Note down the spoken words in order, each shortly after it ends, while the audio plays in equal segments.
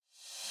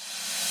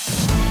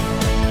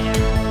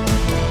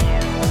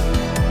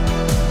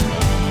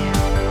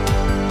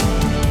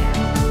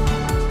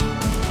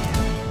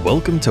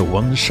Welcome to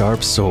One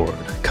Sharp Sword,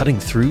 cutting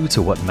through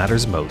to what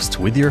matters most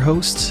with your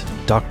host,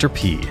 Dr.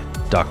 P,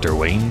 Dr.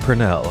 Wayne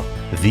Purnell,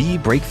 the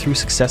breakthrough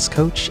success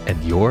coach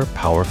and your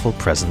powerful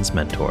presence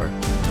mentor.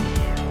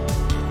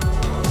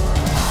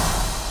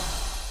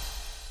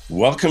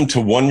 Welcome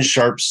to One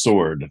Sharp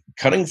Sword,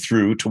 cutting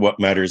through to what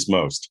matters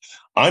most.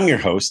 I'm your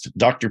host,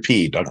 Dr.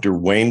 P, Dr.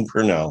 Wayne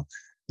Purnell,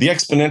 the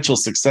exponential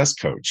success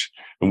coach.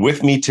 And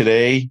with me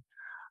today,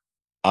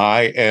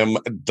 I am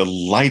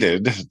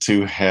delighted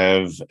to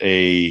have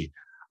a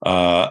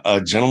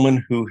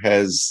gentleman who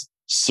has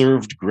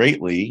served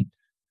greatly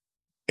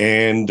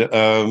and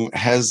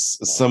has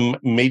some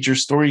major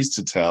stories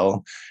to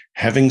tell,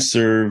 having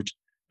served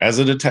as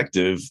a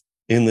detective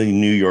in the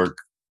New York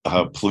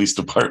Police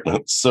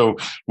Department. So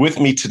with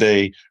me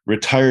today,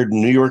 retired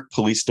New York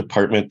Police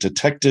Department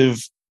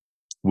detective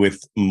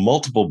with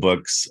multiple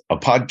books, a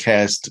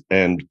podcast,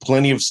 and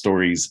plenty of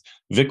stories,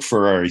 Vic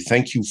Ferrari.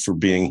 Thank you for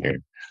being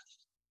here.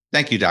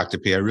 Thank you, Dr.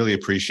 P. I really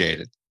appreciate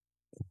it.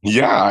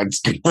 Yeah,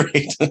 it's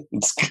great.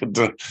 It's good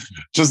to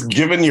just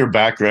given your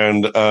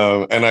background,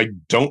 and I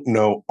don't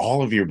know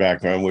all of your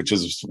background, which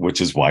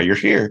is why you're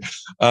here.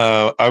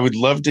 I would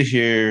love to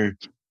hear.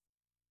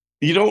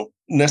 You don't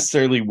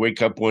necessarily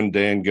wake up one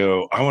day and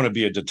go, "I want to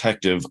be a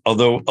detective."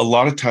 Although a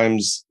lot of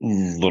times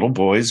little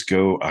boys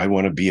go, "I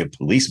want to be a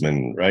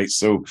policeman," right?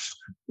 So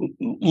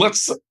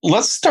let's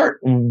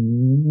start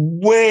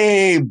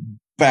way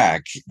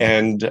back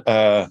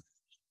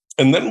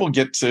and then we'll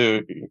get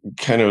to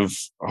kind of,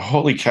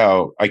 holy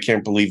cow, I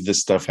can't believe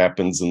this stuff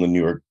happens in the New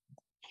York,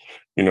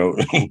 New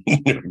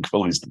York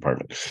Police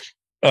Department.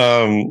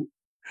 How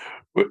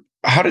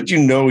did you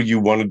know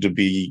you wanted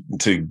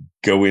to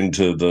go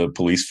into the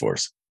police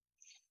force?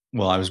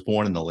 Well, I was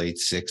born in the late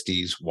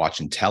 60s,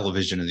 watching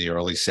television in the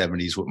early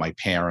 70s with my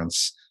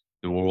parents.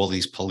 There were all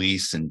these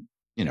police and,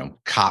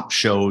 cop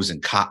shows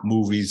and cop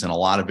movies, and a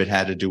lot of it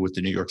had to do with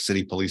the New York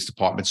City Police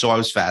Department. So I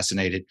was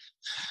fascinated.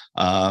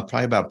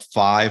 Probably about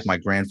 5, my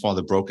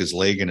grandfather broke his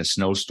leg in a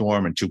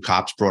snowstorm and 2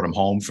 cops brought him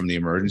home from the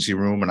emergency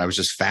room. And I was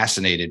just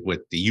fascinated with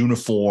the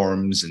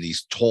uniforms and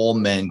these tall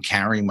men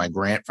carrying my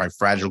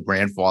fragile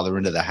grandfather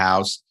into the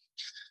house.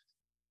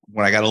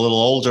 When I got a little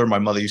older, my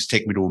mother used to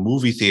take me to a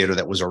movie theater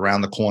that was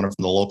around the corner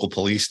from the local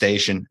police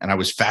station. And I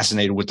was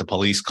fascinated with the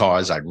police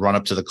cars. I'd run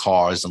up to the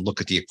cars and look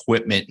at the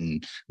equipment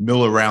and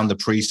mill around the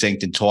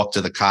precinct and talk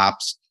to the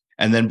cops.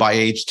 And then by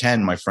age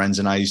 10, my friends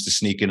and I used to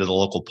sneak into the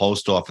local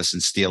post office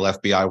and steal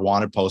FBI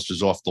wanted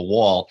posters off the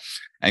wall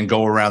and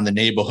go around the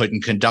neighborhood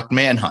and conduct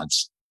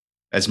manhunts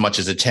as much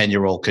as a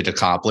 10-year-old could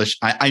accomplish.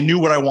 I knew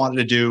what I wanted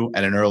to do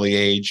at an early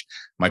age.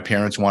 My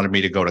parents wanted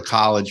me to go to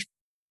college.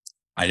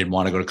 I didn't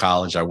want to go to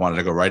college. I wanted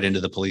to go right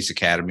into the police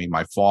academy.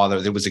 My father,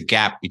 there was a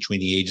gap between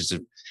the ages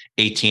of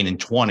 18 and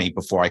 20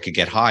 before I could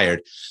get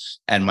hired.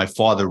 And my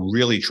father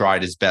really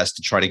tried his best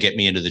to try to get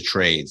me into the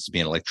trades, to be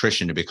an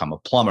electrician, to become a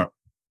plumber.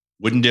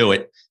 Wouldn't do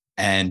it.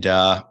 And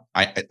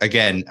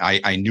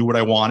I knew what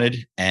I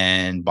wanted.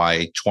 And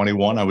by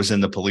 21, I was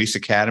in the police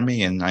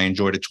academy and I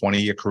enjoyed a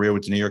 20-year career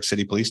with the New York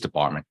City Police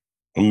Department.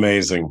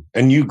 Amazing.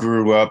 And you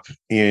grew up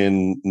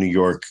in New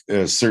York,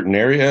 a certain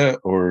area,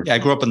 or? Yeah, I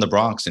grew up in the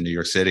Bronx in New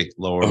York City,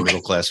 lower middle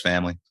class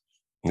family.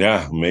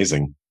 Yeah,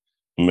 amazing.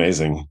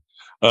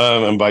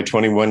 And by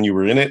 21, you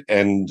were in it.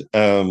 And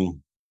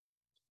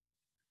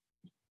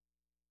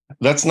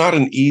that's not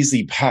an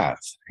easy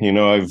path.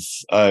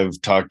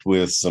 I've talked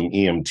with some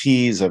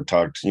EMTs.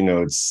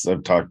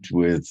 I've talked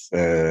with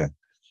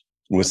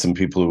some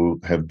people who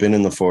have been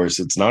in the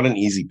force. It's not an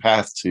easy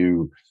path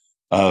to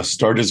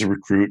start as a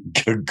recruit,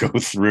 go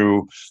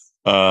through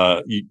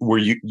where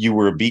you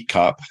were a beat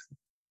cop,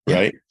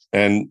 right?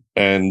 Yeah.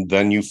 And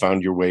then you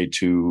found your way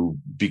to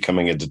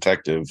becoming a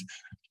detective.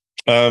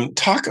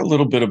 Talk a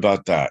little bit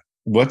about that.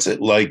 What's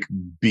it like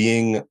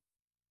being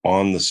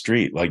on the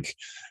street? Like,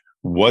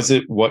 was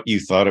it what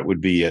you thought it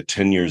would be at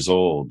 10 years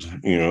old?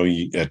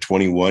 At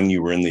 21,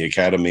 you were in the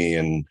academy,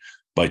 and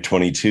by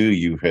 22,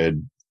 you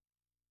had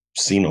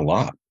seen a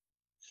lot.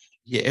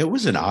 Yeah, it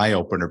was an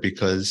eye-opener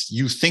because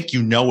you think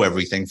you know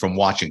everything from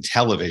watching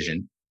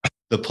television.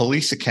 The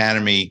police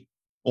academy,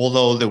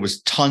 although there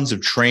was tons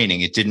of training,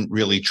 it didn't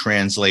really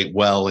translate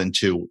well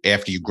into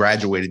after you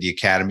graduated the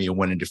academy and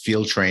went into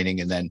field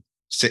training. And then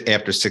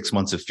after 6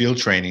 months of field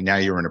training, now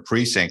you're in a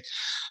precinct.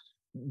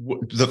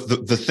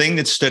 The thing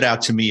that stood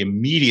out to me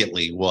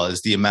immediately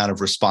was the amount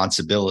of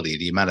responsibility,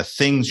 the amount of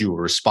things you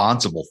were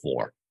responsible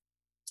for.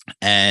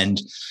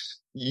 And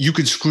you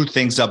could screw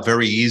things up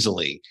very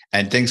easily,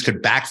 and things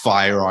could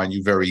backfire on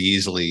you very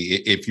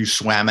easily if you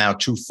swam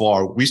out too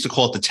far. We used to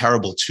call it the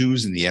terrible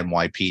twos in the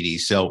NYPD.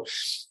 So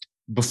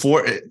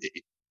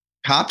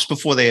cops,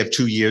 before they have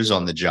 2 years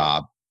on the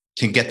job,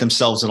 can get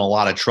themselves in a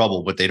lot of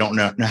trouble, but they don't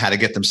know how to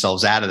get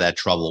themselves out of that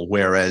trouble.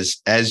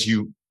 Whereas as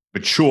you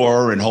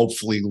mature and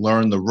hopefully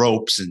learn the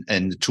ropes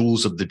and the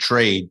tools of the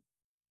trade,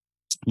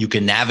 you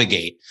can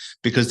navigate,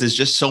 because there's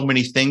just so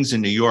many things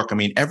in New York. I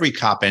mean, every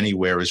cop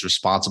anywhere is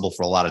responsible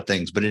for a lot of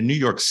things, but in New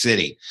York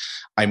City,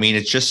 I mean,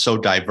 it's just so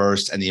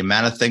diverse, and the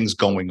amount of things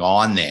going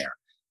on there,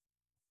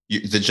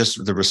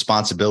 the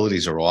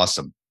responsibilities are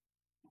awesome.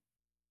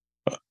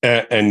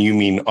 And you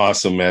mean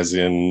awesome as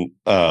in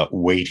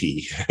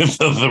weighty, the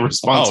Oh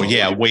responsibility.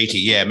 yeah, weighty.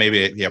 Yeah,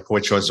 maybe poor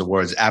choice of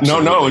words. No,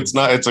 Absolutely. it's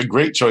not. It's a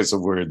great choice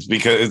of words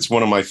because it's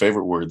one of my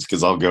favorite words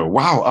because I'll go,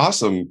 wow,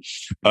 awesome.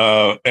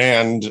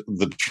 And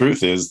the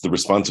truth is the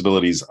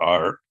responsibilities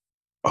are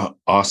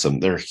awesome.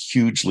 They're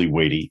hugely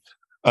weighty.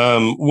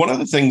 One of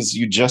the things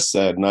you just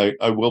said, and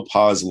I will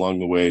pause along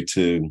the way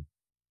to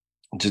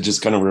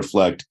just kind of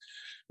reflect,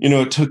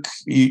 it took,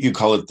 you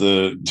call it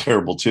the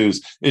terrible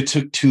twos. It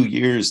took 2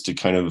 years to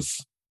kind of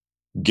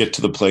get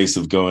to the place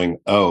of going,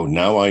 oh,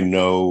 now I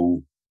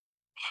know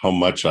how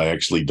much I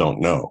actually don't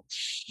know.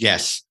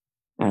 Yes.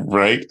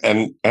 Right.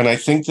 And I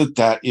think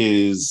that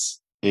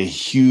is a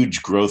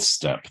huge growth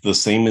step. The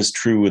same is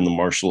true in the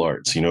martial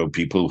arts.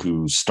 People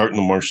who start in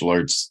the martial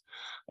arts,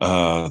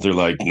 they're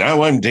like,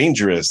 now I'm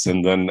dangerous.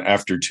 And then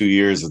after 2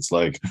 years, it's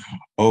like,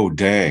 oh,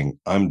 dang,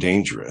 I'm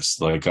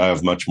dangerous. Like I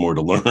have much more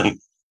to learn.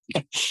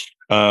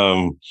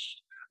 And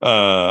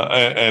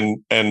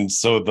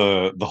so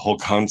the whole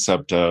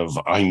concept of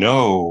I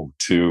know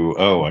to,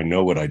 oh, I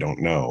know what I don't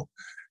know.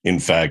 In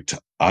fact,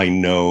 I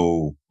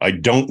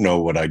don't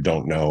know what I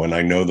don't know. And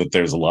I know that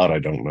there's a lot I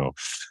don't know.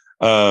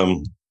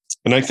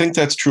 And I think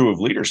that's true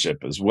of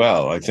leadership as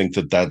well. I think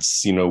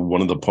that's,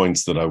 one of the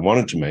points that I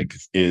wanted to make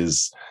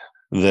is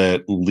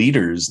that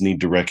leaders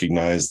need to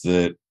recognize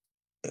that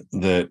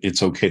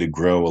it's okay to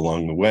grow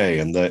along the way,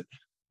 and that,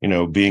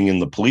 being in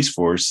the police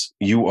force,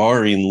 you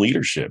are in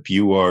leadership.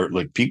 You are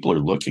like, people are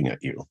looking at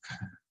you.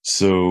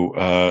 So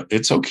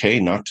it's okay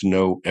not to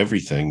know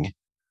everything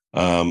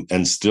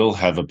and still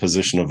have a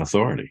position of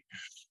authority.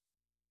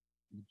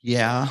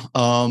 Yeah.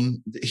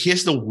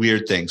 Here's the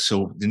weird thing.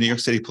 So the New York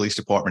City Police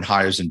Department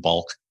hires in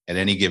bulk at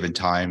any given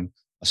time.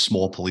 A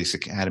small police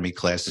academy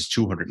class is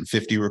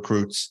 250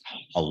 recruits.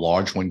 A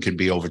large one could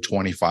be over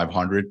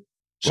 2,500.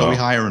 So we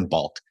hire in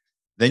bulk.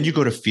 Then you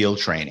go to field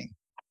training,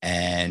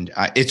 and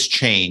it's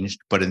changed.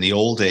 But in the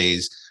old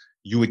days,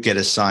 you would get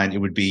assigned. It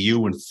would be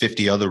you and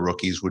 50 other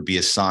rookies would be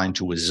assigned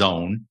to a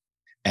zone,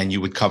 and you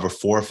would cover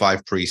 4 or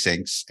 5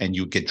 precincts, and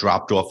you get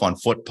dropped off on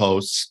foot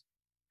posts.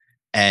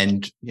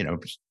 And,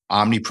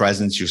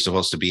 omnipresence, you're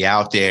supposed to be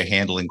out there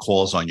handling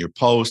calls on your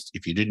post.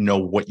 If you didn't know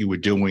what you were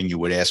doing, you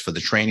would ask for the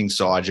training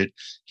sergeant.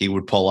 He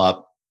would pull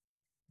up,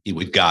 he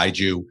would guide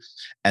you.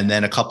 And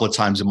then a couple of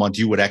times a month,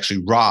 you would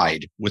actually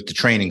ride with the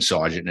training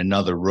sergeant,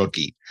 another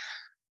rookie.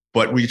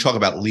 But when you talk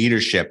about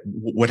leadership,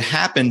 what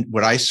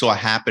I saw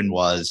happen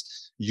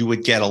was you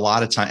would get a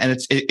lot of time, and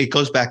it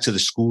goes back to the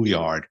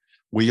schoolyard,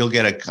 where you'll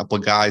get a couple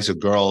of guys or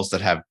girls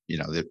that have,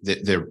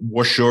 they're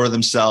more sure of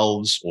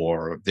themselves,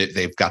 or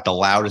they've got the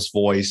loudest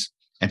voice,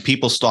 and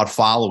people start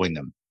following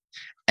them.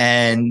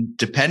 And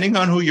depending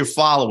on who you're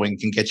following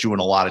can get you in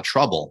a lot of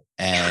trouble.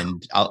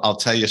 And I'll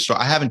tell you a story.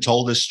 I haven't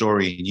told this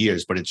story in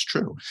years, but it's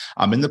true.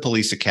 I'm in the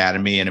police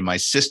academy, and in my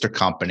sister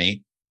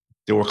company,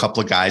 there were a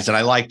couple of guys that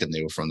I liked them.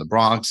 They were from the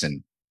Bronx,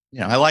 and,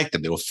 I liked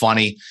them. They were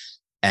funny.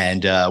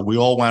 And we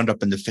all wound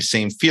up in the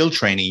same field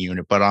training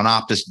unit, but on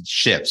opposite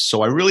shifts.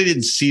 So I really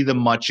didn't see them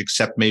much,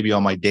 except maybe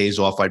on my days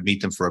off, I'd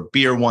meet them for a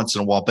beer once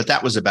in a while, but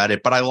that was about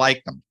it. But I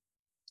liked them.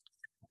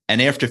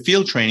 And after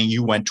field training,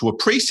 you went to a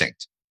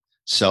precinct.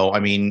 So,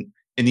 in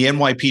the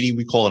NYPD,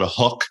 we call it a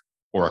hook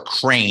or a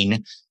crane.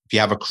 If you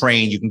have a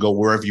crane, you can go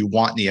wherever you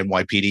want in the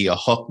NYPD. A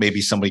hook,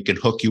 maybe somebody can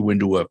hook you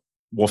into a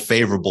more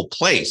favorable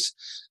place.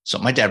 So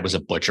my dad was a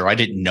butcher. I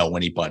didn't know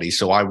anybody.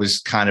 So I was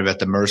kind of at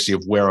the mercy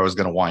of where I was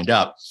going to wind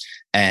up.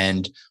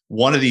 And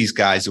one of these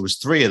guys, there was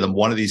 3 of them.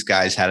 One of these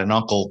guys had an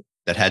uncle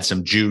that had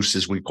some juice,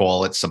 as we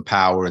call it, some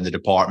power in the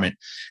department.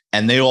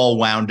 And they all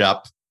wound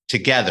up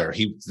together.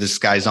 This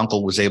guy's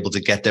uncle was able to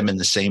get them in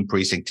the same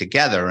precinct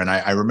together. And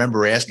I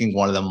remember asking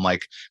one of them,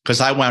 like, because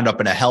I wound up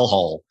in a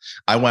hellhole.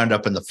 I wound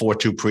up in the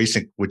 4-2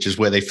 precinct, which is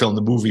where they filmed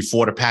the movie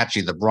Fort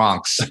Apache, the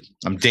Bronx.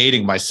 I'm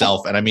dating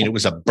myself. And it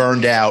was a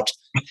burned out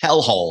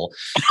hellhole.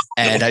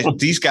 And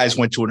these guys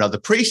went to another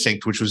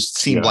precinct, which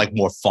seemed like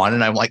more fun.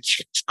 And I'm like,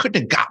 you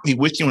couldn't have got me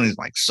with you. And he's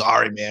like,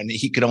 sorry, man.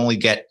 He could only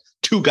get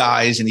 2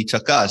 guys, and he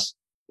took us.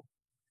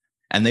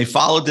 And they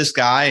followed this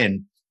guy,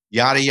 and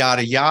yada,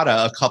 yada,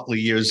 yada. A couple of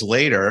years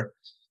later,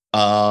 2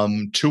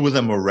 of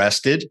them were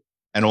arrested,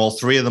 and all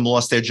 3 of them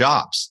lost their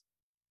jobs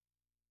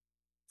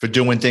for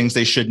doing things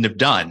they shouldn't have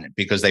done,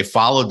 because they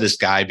followed this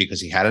guy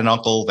because he had an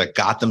uncle that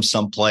got them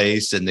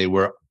someplace, and they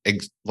were,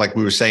 like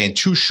we were saying,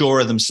 too sure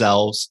of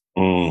themselves.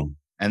 And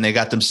they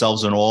got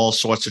themselves in all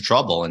sorts of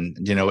trouble. And,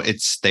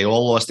 they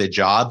all lost their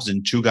jobs,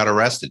 and 2 got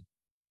arrested.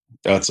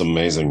 That's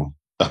amazing.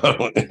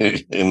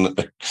 in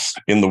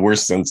the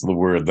worst sense of the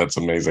word, that's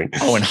amazing.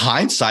 Oh, in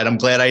hindsight, I'm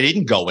glad I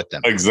didn't go with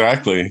them.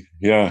 Exactly.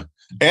 Yeah.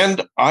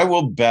 And I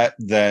will bet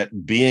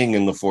that being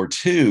in the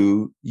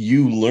 4-2,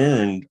 you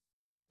learned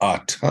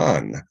a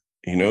ton.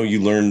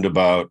 You learned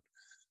about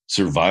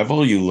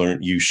survival.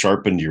 You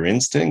sharpened your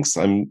instincts.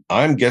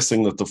 I'm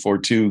guessing that the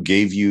 4-2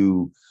 gave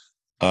you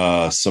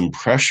some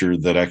pressure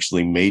that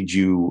actually made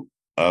you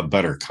a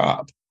better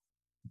cop.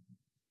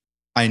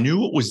 I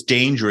knew it was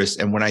dangerous.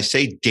 And when I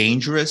say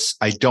dangerous,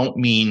 I don't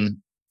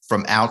mean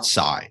from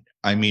outside.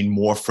 I mean,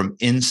 more from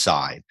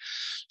inside.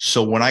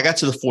 So when I got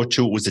to the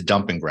 4-2, it was a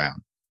dumping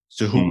ground.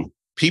 So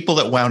people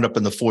that wound up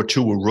in the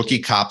 4-2 were rookie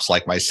cops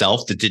like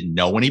myself that didn't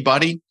know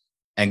anybody,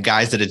 and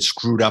guys that had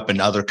screwed up in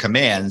other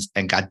commands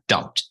and got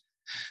dumped.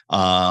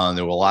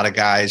 There were a lot of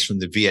guys from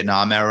the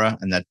Vietnam era,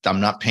 and that I'm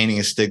not painting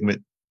a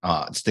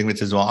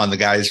stigmatism on the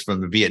guys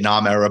from the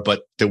Vietnam era,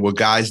 but there were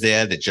guys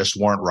there that just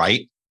weren't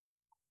right.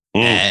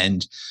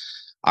 And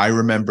I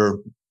remember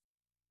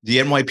the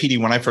NYPD,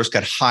 when I first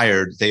got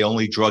hired, they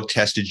only drug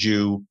tested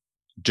you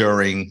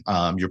during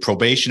your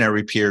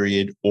probationary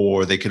period,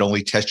 or they could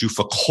only test you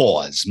for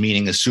cause,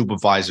 meaning a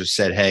supervisor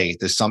said, hey,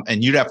 there's some,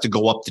 and you'd have to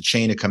go up the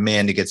chain of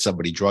command to get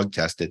somebody drug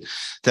tested.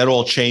 That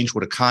all changed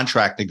with a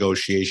contract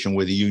negotiation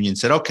where the union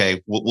said,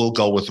 okay, we'll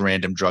go with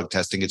random drug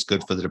testing. It's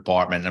good for the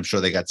department. And I'm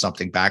sure they got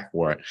something back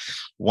for it.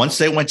 Once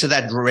they went to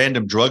that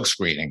random drug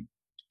screening,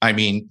 I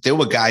mean, there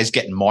were guys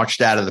getting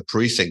marched out of the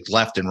precinct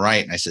left and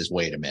right. And I says,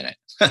 wait a minute.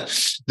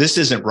 This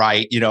isn't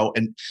right,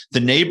 and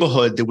the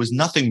neighborhood, there was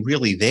nothing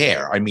really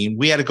there. I mean,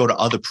 we had to go to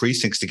other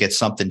precincts to get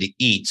something to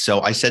eat. So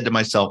I said to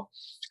myself,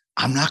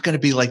 I'm not going to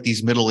be like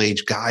these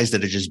middle-aged guys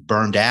that are just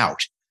burned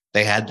out.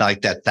 They had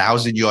like that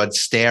 1,000-yard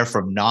stare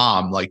from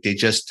Nam, like they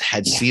just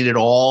had seen it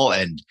all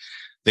and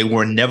they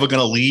were never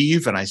going to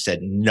leave. And I said,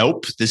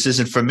 nope, this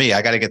isn't for me.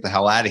 I got to get the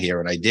hell out of here.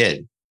 And I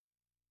did.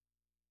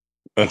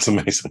 That's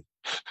amazing.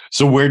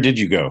 So where did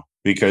you go?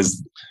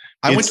 Because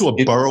I went to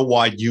a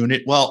borough-wide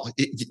unit. Well,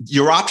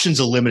 your options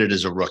are limited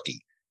as a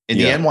rookie. In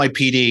the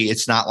NYPD,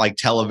 it's not like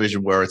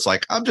television where it's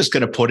like, I'm just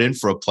going to put in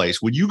for a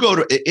place. When you go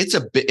to,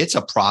 it's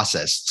a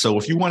process. So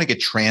if you want to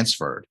get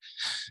transferred,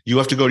 you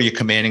have to go to your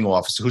commanding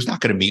officer, who's not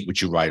going to meet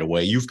with you right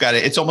away. You've got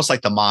to, it's almost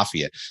like the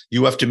mafia.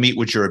 You have to meet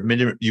with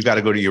you got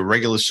to go to your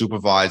regular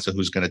supervisor,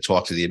 who's going to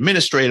talk to the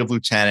administrative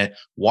lieutenant.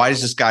 Why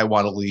does this guy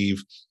want to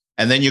leave?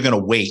 And then you're going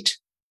to wait.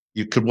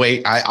 You could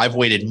wait. I've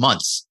waited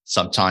months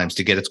sometimes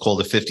to get, it's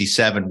called a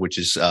 57, which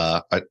is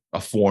a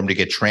form to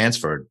get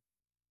transferred.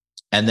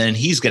 And then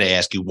he's going to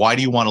ask you, why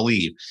do you want to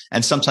leave?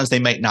 And sometimes they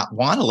might not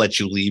want to let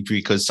you leave,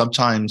 because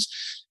sometimes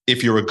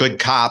if you're a good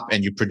cop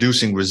and you're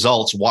producing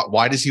results,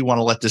 why does he want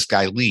to let this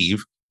guy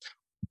leave?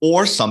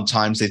 Or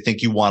sometimes they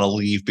think you want to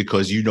leave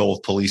because you know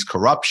of police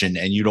corruption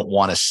and you don't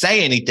want to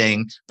say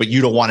anything, but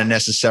you don't want to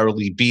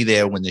necessarily be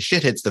there when the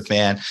shit hits the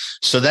fan.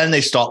 So then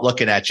they start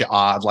looking at you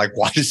odd, like,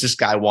 why does this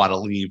guy want to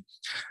leave?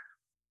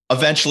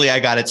 Eventually I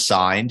got it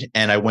signed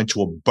and I went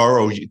to a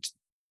borough.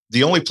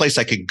 The only place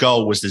I could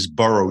go was this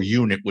borough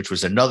unit, which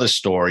was another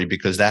story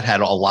because that had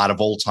a lot of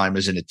old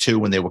timers in it too.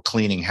 When they were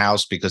cleaning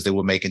house because they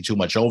were making too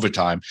much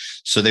overtime.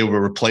 So they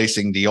were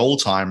replacing the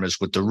old timers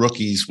with the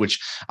rookies, which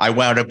I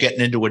wound up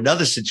getting into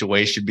another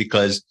situation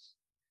because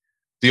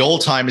the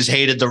old timers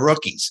hated the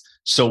rookies.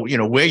 So,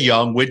 we're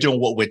young, we're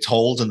doing what we're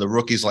told. And the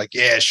rookies like,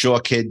 yeah,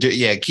 sure, kid.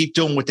 Keep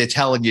doing what they're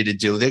telling you to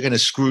do. They're going to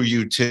screw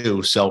you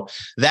too. So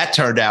that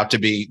turned out to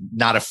be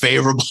not a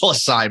favorable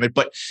assignment,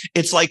 but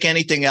it's like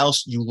anything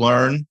else you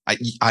learn.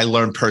 I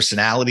learned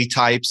personality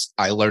types.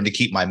 I learned to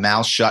keep my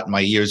mouth shut and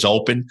my ears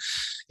open.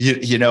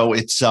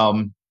 It's,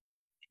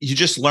 you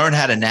just learn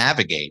how to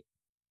navigate.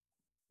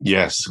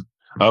 Yes.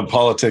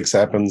 Politics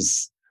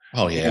happens.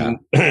 Oh yeah.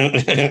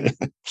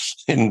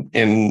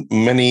 In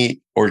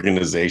many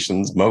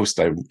organizations,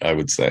 most I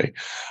would say,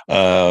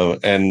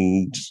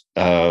 and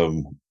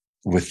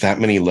with that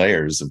many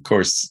layers, of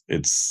course,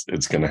 it's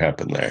going to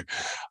happen there.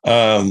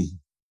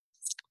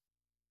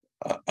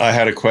 I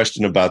had a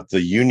question about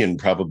the union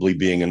probably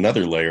being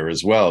another layer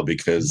as well,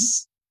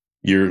 because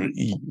you're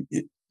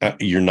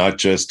not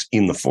just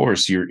in the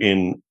force, you're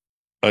in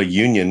a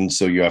union,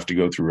 so you have to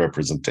go through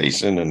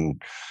representation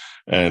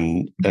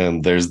and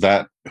there's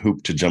that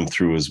hoop to jump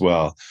through as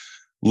well.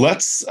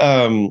 Let's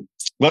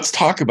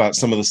talk about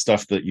some of the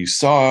stuff that you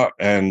saw.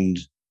 And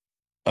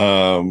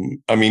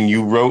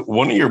you wrote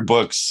one of your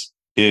books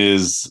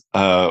is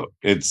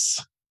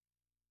it's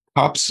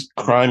Cops,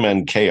 Crime,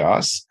 and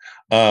Chaos.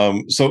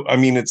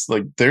 It's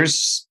like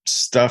there's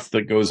stuff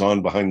that goes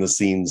on behind the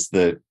scenes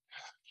that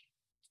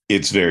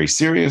it's very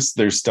serious.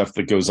 There's stuff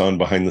that goes on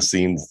behind the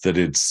scenes that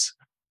it's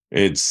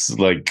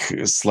like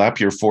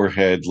slap your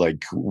forehead,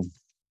 like,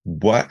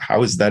 what?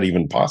 How is that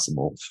even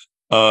possible?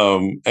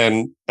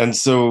 And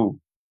so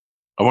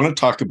I want to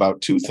talk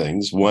about two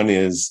things. One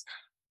is,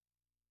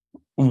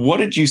 what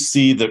did you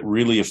see that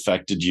really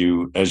affected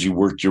you as you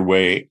worked your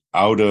way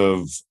out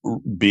of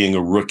being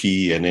a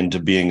rookie and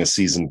into being a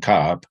seasoned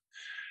cop,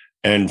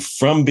 and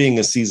from being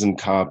a seasoned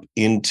cop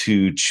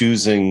into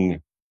choosing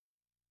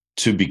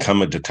to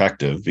become a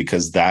detective,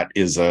 because that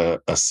is a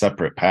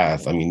separate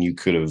path. I mean, you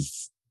could have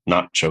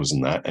not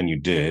chosen that, and you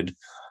did.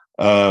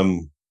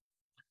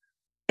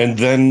 And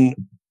then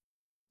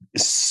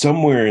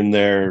somewhere in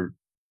there,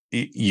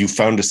 you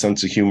found a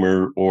sense of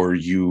humor, or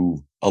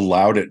you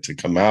allowed it to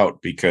come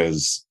out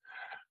because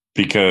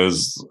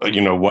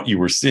what you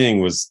were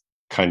seeing was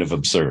kind of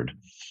absurd.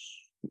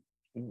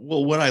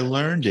 Well, what I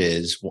learned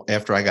is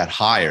after I got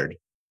hired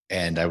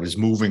and I was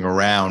moving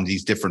around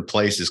these different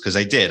places, because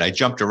I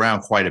jumped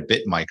around quite a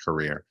bit in my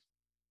career.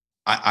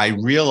 I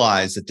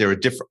realized that there are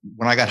different.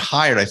 When I got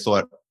hired, I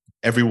thought,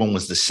 everyone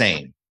was the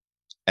same.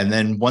 And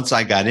then once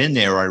I got in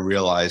there, I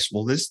realized,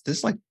 well,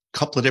 there's like a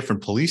couple of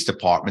different police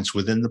departments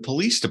within the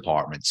police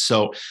department.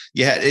 So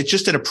yeah, it's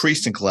just at a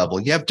precinct level.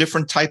 You have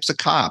different types of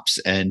cops,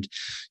 and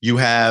you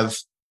have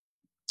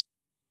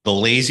the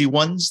lazy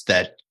ones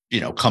that,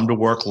 come to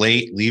work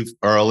late, leave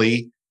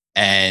early,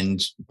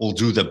 and will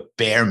do the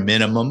bare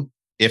minimum,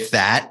 if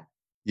that.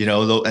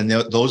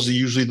 Those are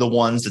usually the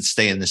ones that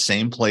stay in the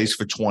same place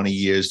for 20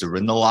 years. They're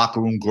in the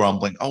locker room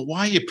grumbling, oh,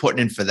 why are you putting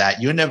in for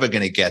that? You're never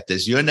going to get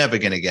this. You're never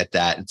going to get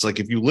that. It's like,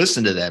 if you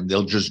listen to them,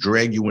 they'll just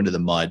drag you into the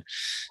mud.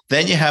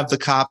 Then you have the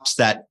cops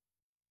that,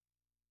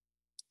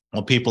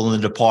 people in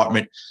the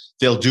department,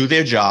 they'll do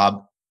their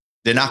job.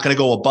 They're not going to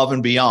go above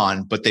and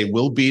beyond, but they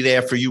will be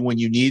there for you when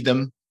you need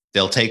them.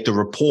 They'll take the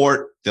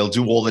report. They'll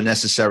do all the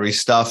necessary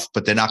stuff,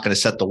 but they're not going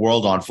to set the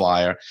world on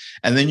fire.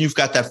 And then you've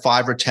got that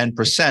 5 or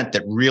 10%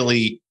 that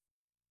really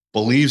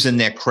believes in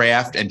their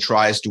craft and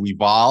tries to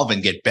evolve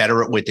and get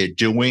better at what they're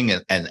doing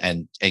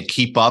and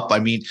keep up. I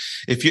mean,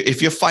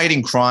 if you're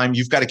fighting crime,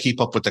 you've got to keep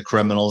up with the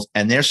criminals,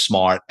 and they're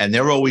smart and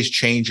they're always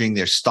changing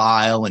their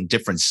style, and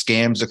different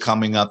scams are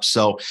coming up.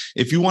 So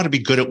if you want to be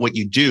good at what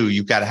you do,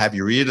 you've got to have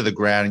your ear to the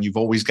ground, and you've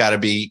always got to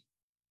be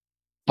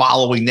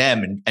following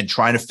them and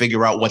trying to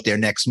figure out what their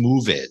next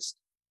move is.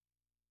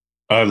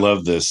 I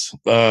love this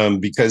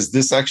because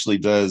this actually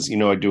does,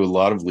 I do a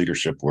lot of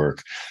leadership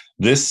work.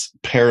 This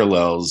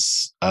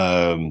parallels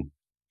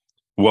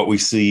what we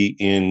see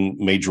in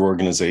major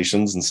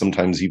organizations and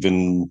sometimes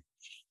even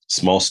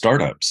small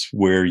startups,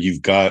 where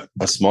you've got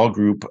a small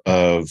group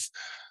of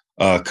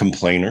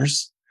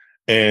complainers.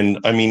 And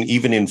I mean,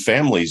 even in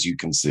families, you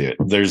can see it.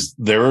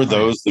 There are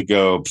those that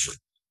go,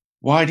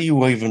 why do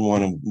you even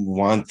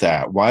want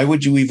that? Why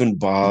would you even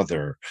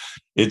bother?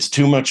 It's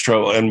too much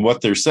trouble. And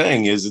what they're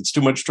saying is it's too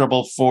much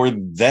trouble for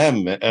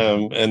them.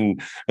 And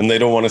they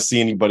don't want to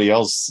see anybody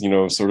else,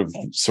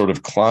 sort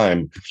of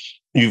climb.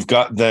 You've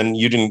got, then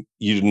you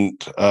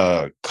didn't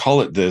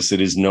call it this. It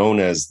is known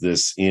as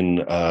this in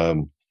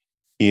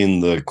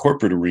the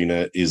corporate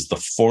arena, is the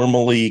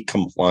formally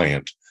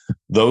compliant.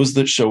 Those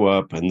that show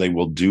up and they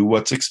will do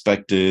what's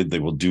expected. They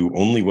will do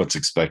only what's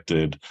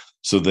expected.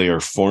 So they are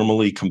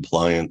formally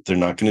compliant. They're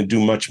not going to do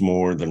much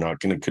more. They're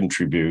not going to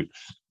contribute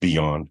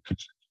beyond.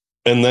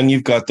 And then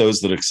you've got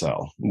those that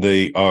excel.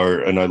 They are,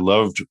 and I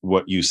loved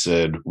what you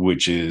said,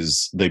 which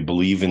is they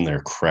believe in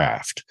their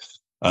craft.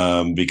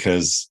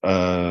 Because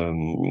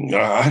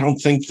I don't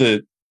think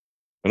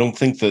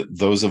that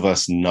those of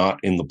us not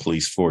in the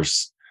police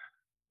force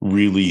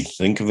really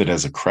think of it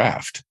as a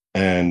craft.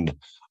 And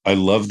I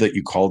love that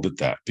you called it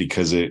that,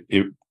 because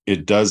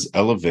it does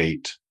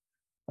elevate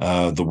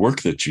the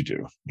work that you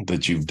do,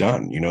 that you've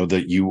done,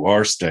 that you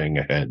are staying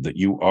ahead, that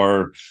you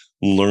are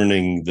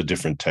learning the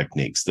different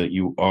techniques, that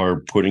you are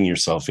putting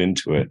yourself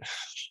into it.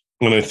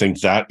 And I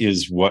think that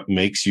is what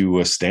makes you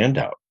a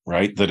standout,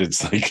 right? That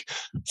it's like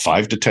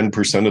 5 to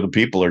 10% of the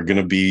people are going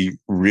to be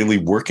really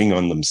working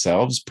on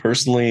themselves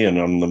personally and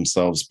on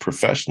themselves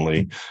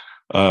professionally.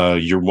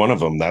 You're one of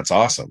them. That's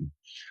awesome.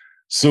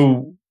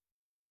 So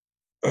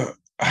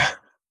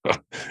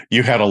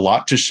you had a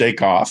lot to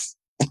shake off.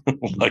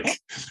 Like,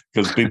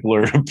 because people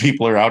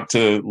are out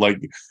to, like,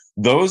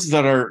 those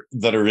that are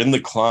in the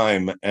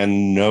climb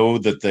and know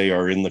that they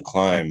are in the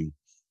climb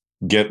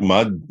get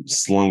mud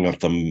slung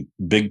at them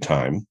big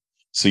time.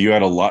 So you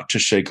had a lot to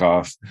shake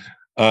off.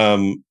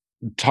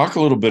 Talk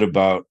a little bit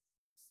about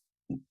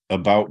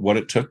what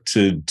it took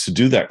to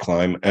do that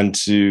climb and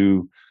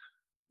to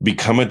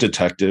become a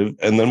detective,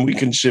 and then we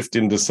can shift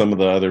into some of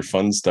the other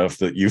fun stuff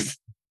that you've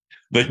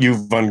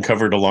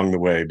uncovered along the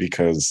way,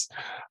 because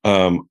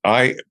I'm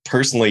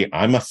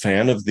a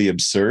fan of the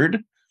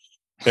absurd,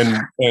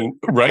 and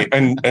right.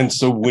 And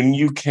so when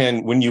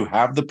you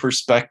have the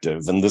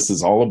perspective, and this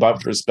is all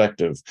about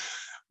perspective,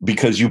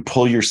 because you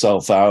pull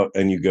yourself out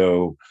and you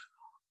go,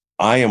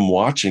 I am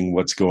watching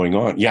what's going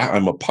on. Yeah,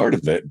 I'm a part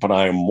of it, but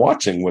I am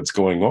watching what's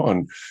going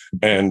on.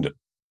 And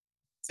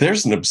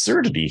there's an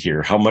absurdity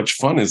here. How much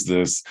fun is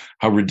this?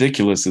 How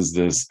ridiculous is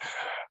this?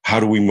 How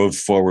do we move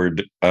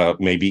forward,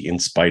 maybe in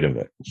spite of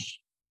it?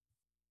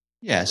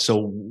 Yeah. So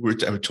we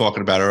were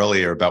talking about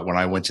earlier about when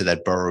I went to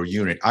that borough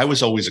unit. I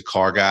was always a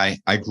car guy.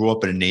 I grew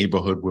up in a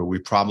neighborhood where we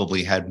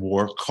probably had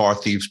more car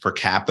thieves per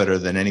capita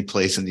than any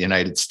place in the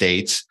United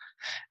States.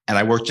 And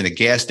I worked in a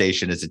gas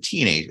station as a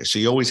teenager. So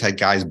you always had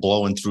guys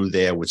blowing through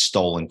there with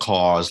stolen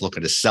cars,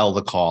 looking to sell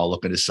the car,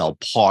 looking to sell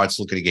parts,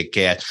 looking to get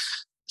gas.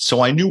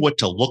 So I knew what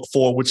to look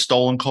for with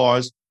stolen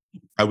cars.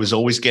 I was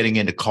always getting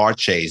into car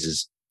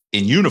chases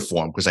in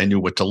uniform because I knew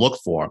what to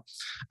look for.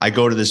 I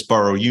go to this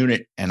borough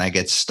unit and I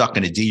get stuck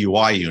in a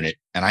DUI unit,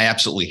 and I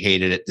absolutely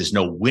hated it. There's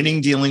no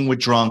winning dealing with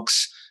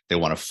drunks. They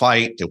want to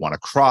fight. They want to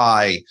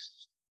cry.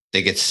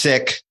 They get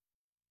sick.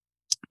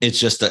 It's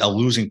just a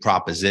losing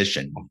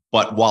proposition.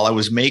 But while I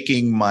was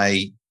making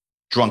my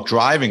drunk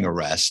driving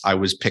arrests, I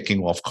was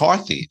picking off car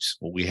thieves.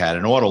 Well, we had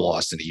an auto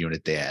loss in the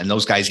unit there, and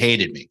those guys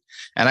hated me.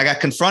 And I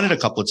got confronted a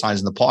couple of times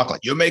in the park,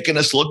 like, you're making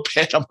us look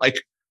bad. I'm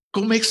like,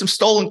 go make some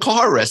stolen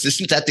car arrests.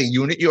 Isn't that the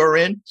unit you're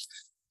in?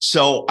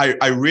 So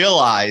I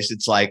realized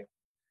it's like,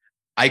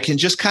 I can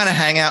just kind of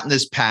hang out in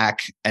this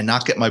pack and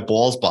not get my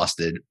balls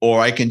busted,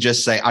 or I can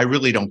just say, I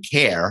really don't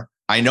care.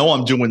 I know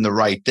I'm doing the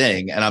right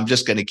thing and I'm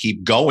just going to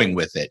keep going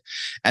with it.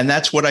 And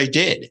that's what I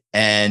did.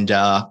 And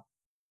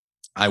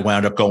I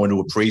wound up going to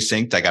a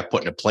precinct. I got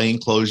put in a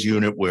plainclothes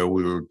unit where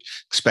we were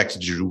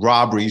expected to do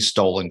robberies,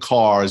 stolen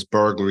cars,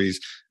 burglaries.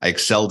 I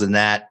excelled in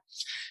that.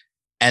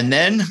 And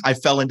then I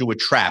fell into a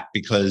trap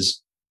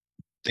because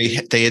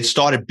they had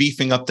started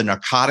beefing up the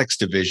narcotics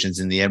divisions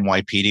in the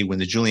NYPD. When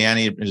the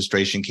Giuliani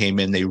administration came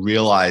in, they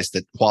realized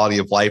that quality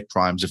of life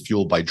crimes are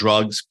fueled by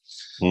drugs.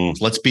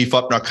 Let's beef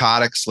up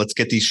narcotics. Let's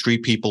get these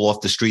street people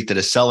off the street that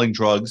are selling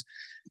drugs.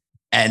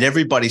 And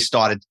everybody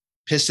started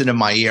pissing in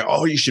my ear.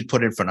 Oh, you should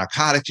put in for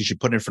narcotics. You should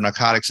put in for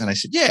narcotics. And I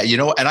said, yeah,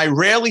 and I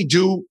rarely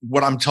do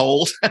what I'm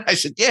told. I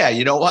said, yeah,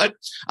 you know what?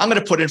 I'm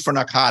going to put in for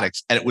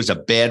narcotics. And it was a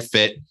bad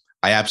fit.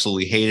 I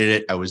absolutely hated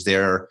it. I was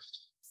there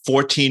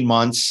 14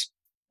 months.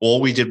 All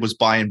we did was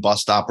buy and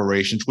bust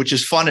operations, which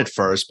is fun at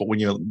first. But when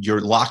you're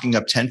locking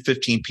up 10,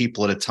 15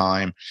 people at a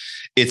time,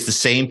 it's the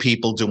same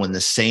people doing the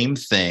same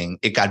thing.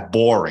 It got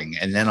boring.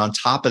 And then on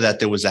top of that,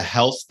 there was a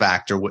health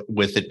factor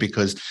with it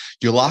because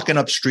you're locking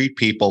up street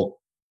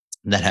people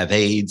that have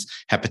AIDS,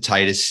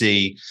 hepatitis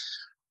C.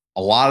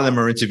 A lot of them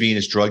are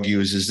intravenous drug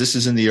users. This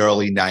is in the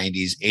early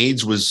 90s.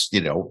 AIDS was,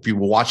 you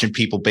were watching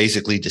people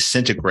basically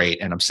disintegrate.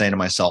 And I'm saying to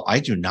myself, I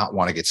do not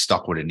want to get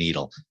stuck with a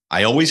needle.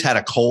 I always had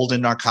a cold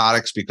in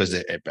narcotics because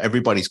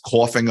everybody's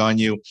coughing on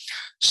you.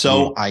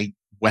 So I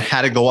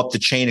had to go up the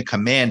chain of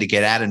command to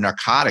get out of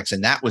narcotics.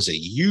 And that was a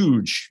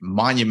huge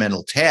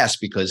monumental task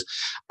because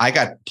I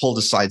got pulled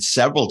aside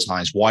several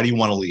times. Why do you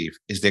want to leave?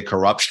 Is there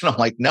corruption? I'm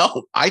like,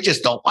 no, I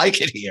just don't like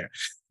it here.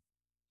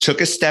 Took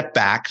a step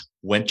back,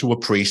 went to a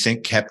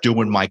precinct, kept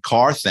doing my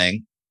car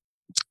thing.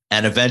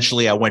 And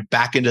eventually I went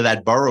back into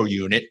that borough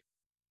unit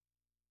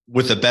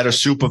with a better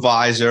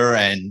supervisor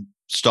and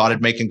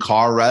started making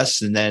car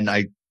arrests. And then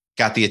I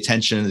got the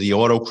attention of the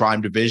auto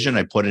crime division.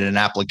 I put in an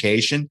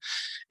application.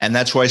 And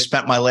that's where I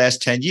spent my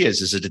last 10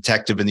 years as a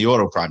detective in the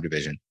auto crime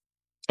division.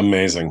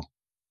 Amazing.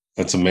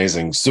 That's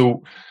amazing.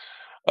 So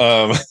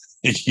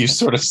you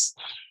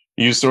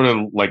sort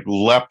of like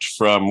leapt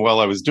from, well,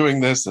 I was doing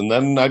this and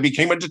then I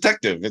became a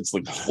detective. It's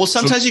like, well,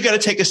 sometimes you got to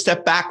take a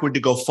step backward to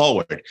go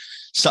forward.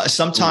 So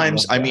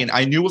sometimes, I mean,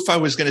 I knew if I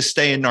was going to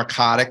stay in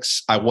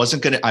narcotics, I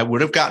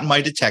would have gotten my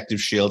detective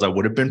shield. I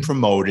would have been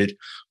promoted,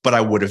 but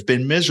I would have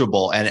been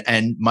miserable.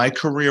 And my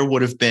career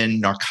would have been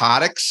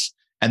narcotics.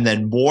 And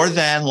then more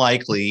than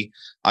likely,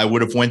 I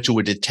would have went to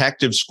a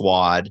detective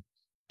squad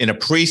in a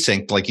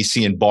precinct like you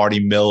see in Barty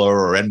Miller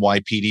or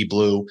NYPD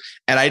Blue.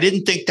 And I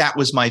didn't think that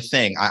was my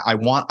thing. I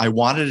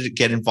wanted to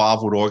get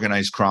involved with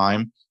organized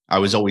crime. I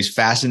was always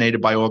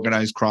fascinated by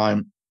organized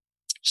crime.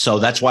 So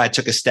that's why I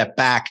took a step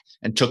back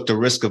and took the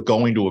risk of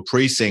going to a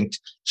precinct,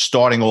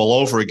 starting all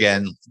over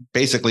again,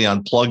 basically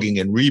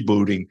unplugging and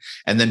rebooting,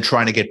 and then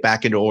trying to get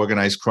back into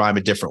organized crime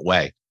a different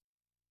way.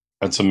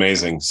 That's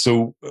amazing.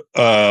 So,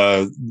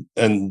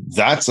 and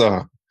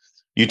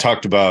you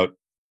talked about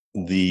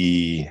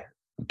the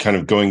kind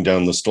of going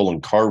down the stolen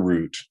car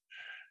route.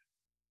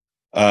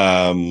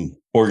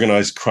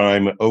 Organized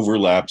crime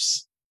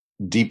overlaps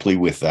deeply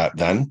with that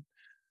then?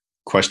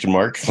 Question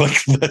mark? Like,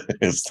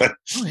 is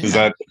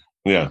that?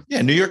 Yeah.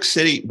 Yeah. New York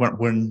City,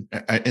 when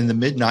in the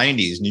mid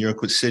 90s, New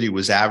York City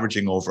was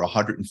averaging over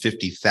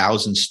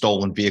 150,000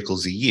 stolen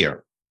vehicles a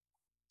year.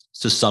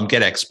 So some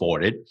get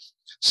exported.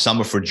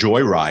 Some are for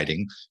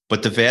joyriding,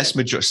 but the vast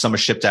majority, some are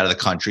shipped out of the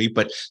country,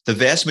 but the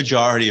vast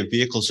majority of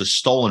vehicles are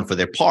stolen for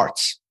their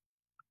parts.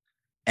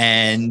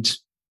 And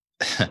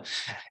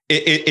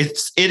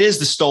it is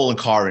the stolen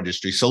car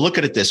industry. So look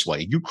at it this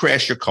way. You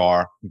crash your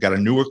car, you got a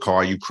newer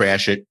car, you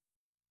crash it,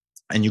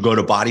 and you go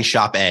to Body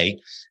Shop A,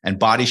 and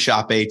Body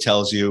Shop A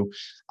tells you,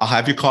 I'll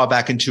have your car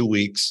back in 2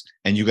 weeks,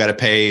 and you got to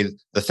pay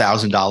the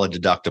 $1,000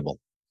 deductible.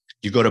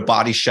 You go to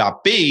Body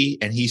Shop B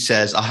and he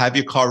says, I'll have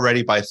your car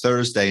ready by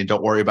Thursday and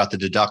don't worry about the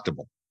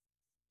deductible.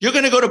 You're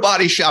going to go to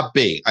Body Shop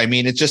B. I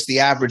mean, it's just the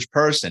average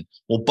person.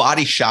 Well,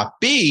 Body Shop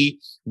B,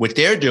 what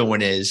they're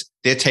doing is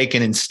they're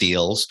taking in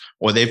steals,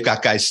 or they've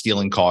got guys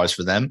stealing cars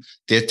for them.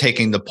 They're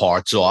taking the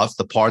parts off.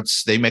 The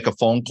parts, they make a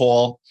phone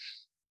call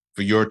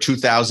for your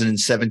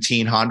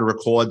 2017 Honda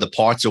Accord. The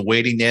parts are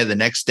waiting there the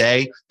next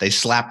day. They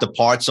slap the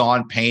parts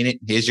on, paint it.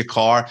 Here's your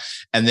car.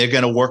 And they're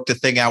going to work the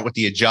thing out with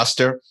the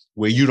adjuster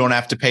where you don't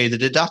have to pay the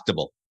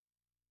deductible.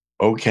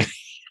 Okay.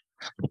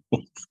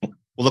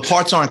 Well, the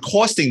parts aren't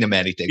costing them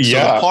anything. So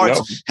the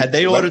parts, had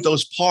they ordered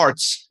those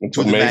parts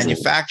to the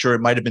manufacturer, it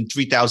might have been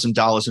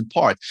 $3,000 in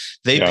parts.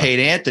 They paid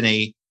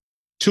Anthony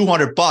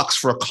 $200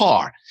 for a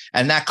car.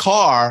 And that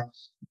car,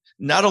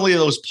 not only are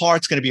those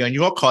parts going to be on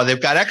your car,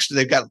 they've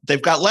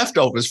got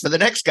leftovers for the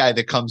next guy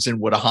that comes in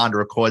with a Honda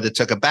Accord that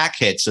took a back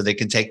hit, so they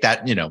can take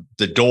that,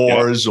 the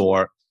doors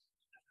or.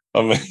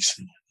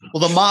 Amazing.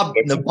 Well,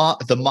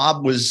 the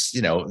mob was,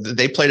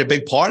 they played a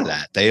big part of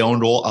that. They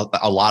owned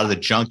a lot of the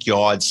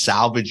junkyards,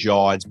 salvage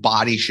yards,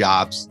 body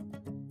shops.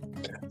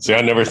 See,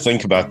 I never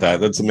think about that.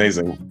 That's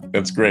amazing.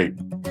 That's great.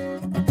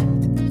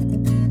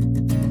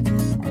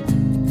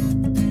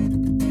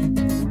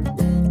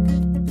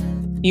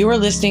 You are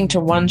listening to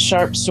One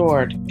Sharp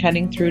Sword,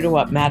 cutting through to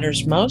what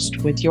matters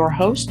most with your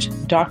host,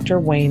 Dr.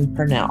 Wayne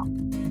Purnell.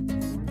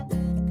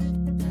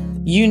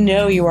 You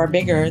know you are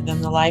bigger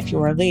than the life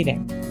you are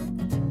leading.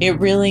 It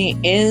really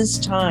is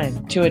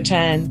time to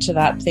attend to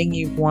that thing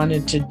you've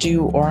wanted to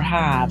do or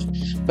have,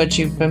 but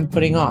you've been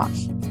putting off.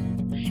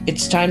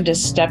 It's time to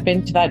step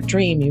into that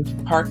dream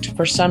you've parked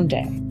for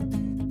someday.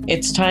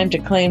 It's time to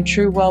claim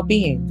true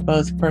well-being,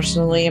 both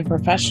personally and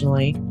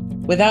professionally,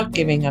 without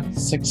giving up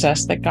the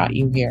success that got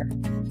you here.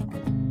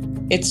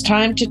 It's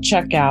time to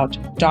check out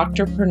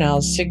Dr.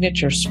 Purnell's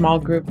signature small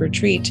group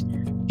retreat,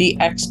 the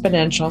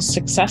Exponential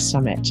Success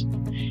Summit.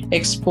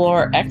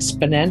 Explore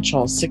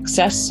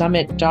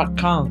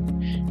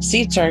exponentialsuccesssummit.com.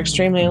 Seats are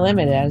extremely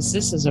limited as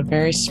this is a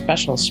very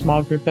special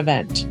small group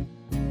event.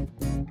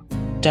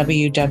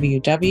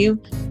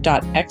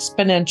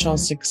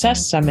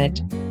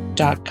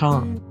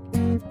 www.exponentialsuccesssummit.com.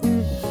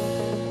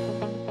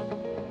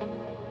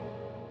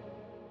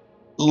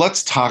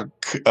 Let's talk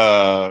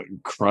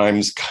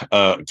crimes,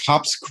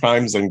 cops,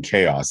 crimes, and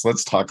chaos.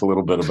 Let's talk a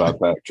little bit about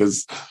that,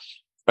 because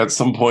at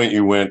some point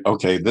you went,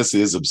 okay, this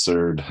is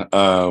absurd,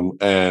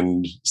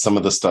 and some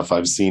of the stuff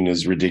I've seen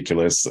is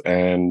ridiculous.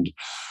 And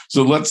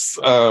so let's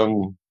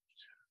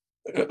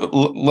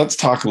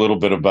talk a little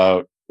bit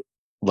about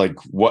like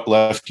what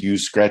left you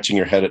scratching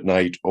your head at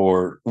night,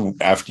 or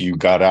after you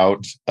got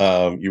out,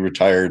 you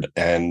retired,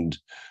 and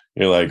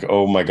you're like,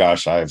 oh my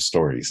gosh, I have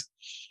stories.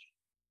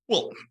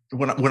 Well,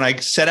 when I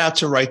set out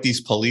to write these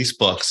police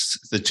books,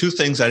 the two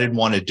things I didn't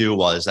want to do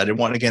was I didn't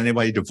want to get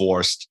anybody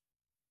divorced,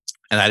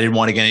 and I didn't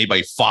want to get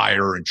anybody fired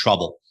or in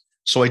trouble.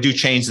 So I do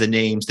change the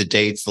names, the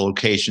dates, the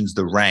locations,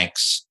 the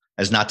ranks,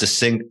 as not to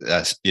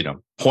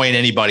point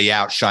anybody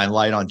out, shine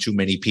light on too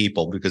many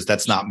people, because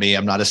that's not me.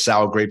 I'm not a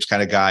sour grapes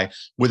kind of guy.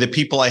 Were the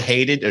people I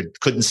hated or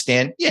couldn't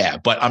stand? Yeah,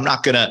 but I'm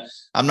not gonna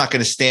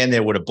stand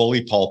there with a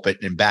bully pulpit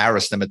and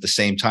embarrass them at the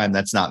same time.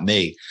 That's not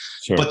me.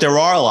 Sure. But there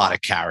are a lot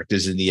of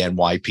characters in the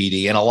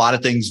NYPD, and a lot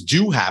of things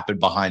do happen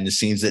behind the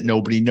scenes that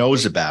nobody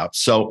knows about.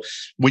 So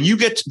when you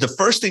get to the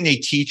first thing they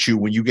teach you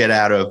when you get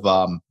out of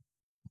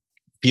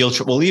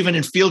even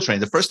in field training,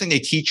 the first thing they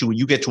teach you when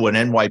you get to an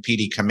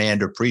NYPD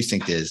command or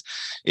precinct is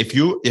if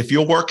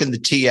you're working the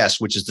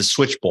TS, which is the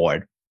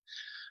switchboard,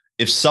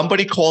 if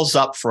somebody calls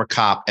up for a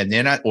cop and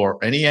they're not,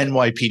 or any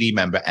NYPD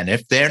member, and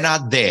if they're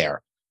not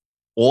there,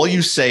 all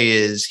you say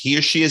is he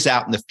or she is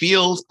out in the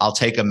field. I'll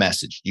take a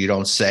message. You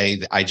don't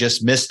say I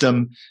just missed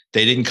them.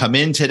 They didn't come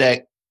in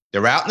today.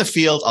 They're out in the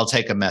field. I'll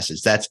take a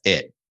message. That's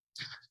it.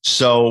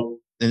 So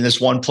in this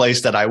one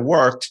place that I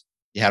worked,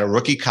 you had a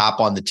rookie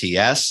cop on the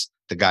TS.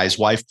 The guy's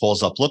wife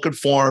calls up looking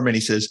for him, and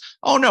he says,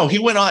 "Oh no, he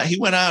went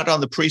out on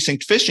the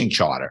precinct fishing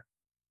charter."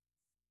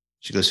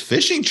 She goes,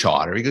 "Fishing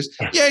charter?" He goes,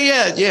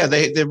 "Yeah.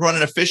 They're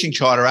running a fishing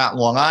charter out in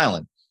Long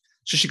Island."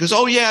 So she goes,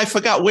 "Oh yeah, I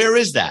forgot. Where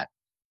is that?"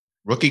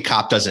 Rookie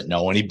cop doesn't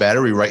know any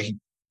better. He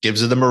gives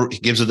her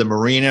the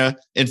marina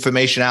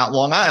information out in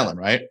Long Island,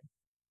 right?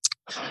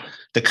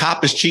 The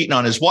cop is cheating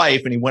on his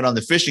wife, and he went on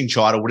the fishing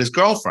charter with his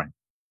girlfriend.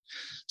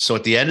 So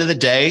at the end of the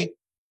day,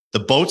 the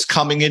boat's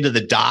coming into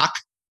the dock,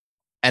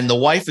 and the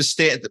wife is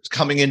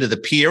coming into the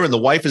pier, and the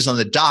wife is on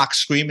the dock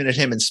screaming at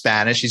him in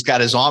Spanish. He's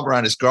got his arm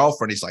around his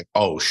girlfriend. He's like,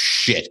 oh,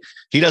 shit.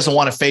 He doesn't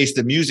want to face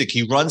the music.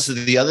 He runs to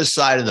the other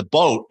side of the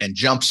boat and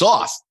jumps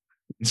off.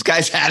 This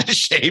guy's out of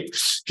shape.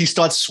 He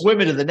starts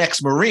swimming to the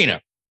next marina.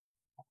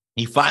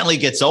 He finally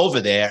gets over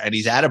there, and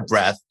he's out of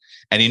breath,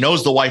 and he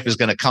knows the wife is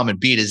going to come and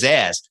beat his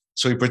ass.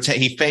 So he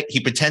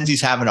pretends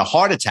he's having a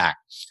heart attack.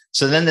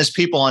 So then there's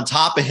people on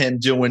top of him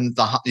doing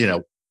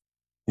the,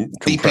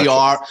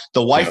 CPR.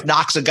 The wife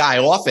knocks a guy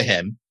off of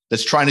him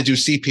that's trying to do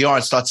CPR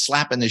and starts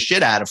slapping the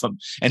shit out of him.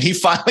 And he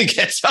finally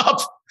gets up,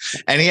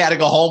 and he had to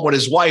go home with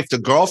his wife. The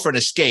girlfriend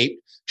escaped.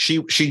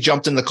 She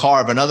jumped in the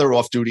car of another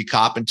off-duty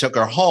cop and took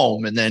her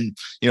home. And then,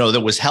 there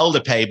was hell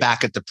to pay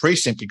back at the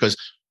precinct, because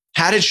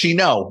how did she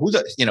know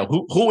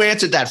who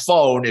answered that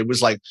phone? It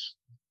was like,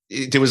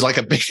 there was like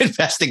a big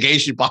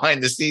investigation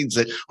behind the scenes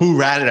that who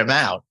ratted him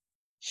out.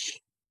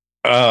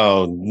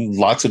 Oh,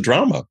 lots of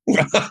drama.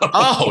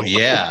 Oh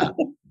yeah.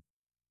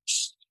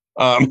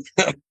 And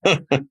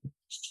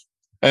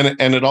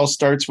it all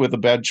starts with a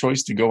bad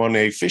choice to go on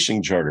a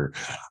fishing charter.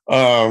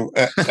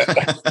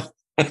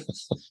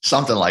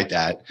 Something like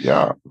that.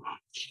 Yeah.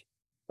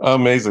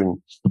 Amazing.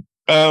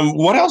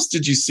 What else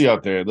did you see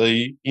out there?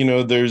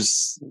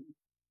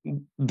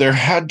 There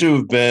had to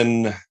have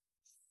been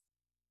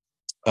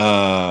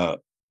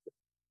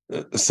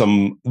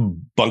some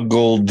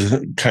bungled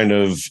kind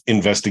of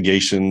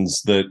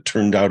investigations that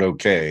turned out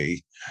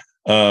okay.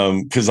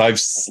 Because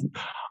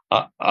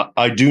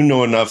I do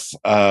know enough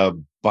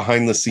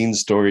behind the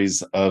scenes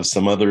stories of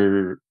some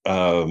other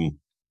law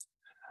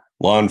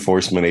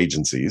enforcement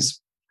agencies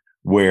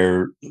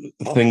where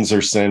things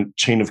are sent,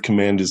 chain of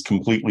command is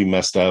completely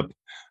messed up,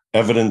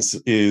 evidence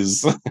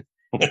is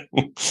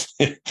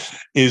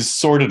is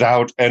sorted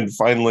out, and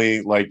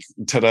finally, like,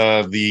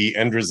 ta-da, the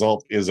end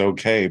result is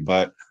okay.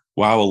 But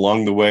wow,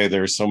 along the way,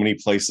 there are so many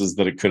places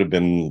that it could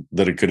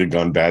have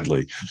gone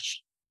badly.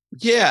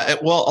 Yeah.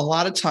 Well, a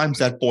lot of times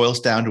that boils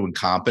down to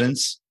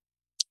incompetence.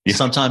 Yeah.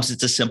 Sometimes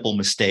it's a simple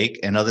mistake,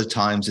 and other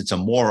times it's a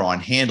moron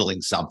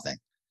handling something.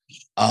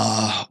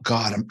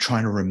 God, I'm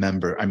trying to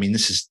remember. I mean,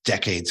 this is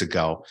decades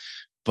ago,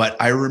 but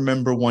I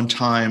remember one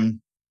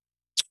time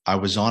I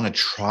was on a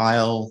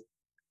trial,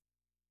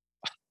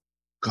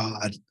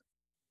 God,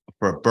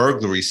 for a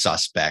burglary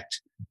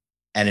suspect,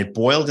 and it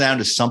boiled down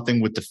to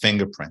something with the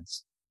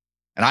fingerprints.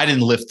 And I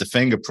didn't lift the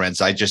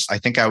fingerprints. I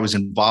think I was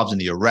involved in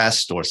the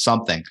arrest or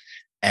something.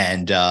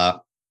 And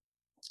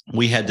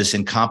we had this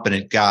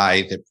incompetent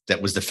guy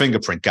that was the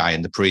fingerprint guy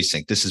in the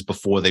precinct. This is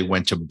before they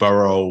went to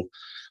borough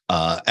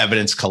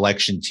evidence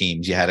collection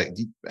teams.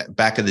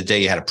 Back in the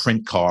day, you had a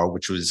print car,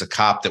 which was a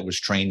cop that was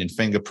trained in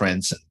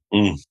fingerprints,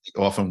 and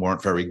often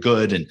weren't very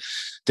good. And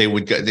they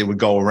would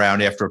go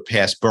around after a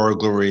past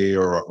burglary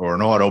or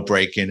an auto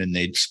break-in, and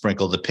they'd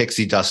sprinkle the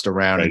pixie dust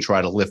around and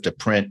try to lift a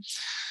print.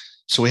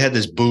 So we had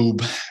this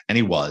boob, and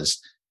he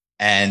was.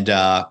 And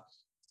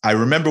I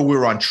remember we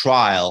were on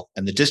trial,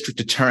 and the district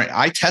attorney,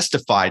 I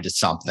testified to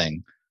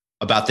something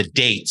about the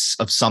dates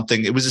of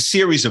something. It was a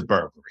series of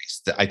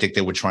burglaries that I think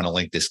they were trying to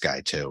link this guy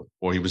to,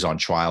 or he was on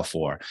trial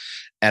for.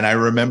 And I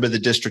remember the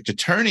district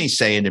attorney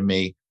saying to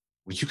me,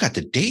 well, you got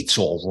the dates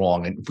all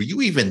wrong. And were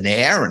you even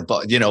there? And,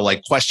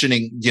 like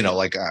questioning,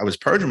 like I was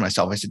perjuring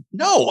myself. I said,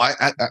 no,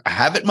 I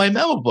have it in my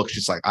memo book.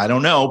 She's like, I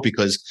don't know,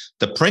 because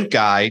the print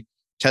guy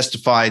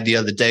testified the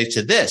other day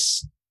to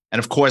this. And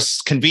of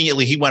course,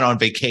 conveniently, he went on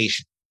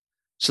vacation.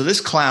 So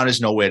this clown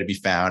is nowhere to be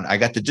found. I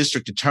got the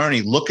district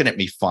attorney looking at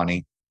me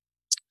funny.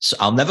 So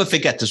I'll never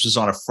forget, this was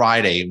on a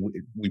Friday.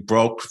 We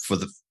broke for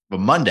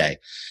Monday.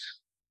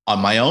 On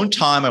my own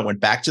time, I went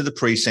back to the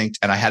precinct,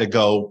 and I had to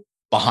go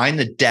behind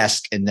the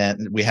desk. And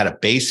then we had a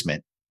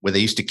basement where they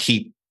used to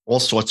keep all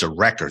sorts of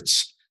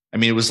records. I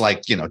mean, it was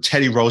like,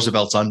 Teddy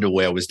Roosevelt's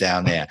underwear was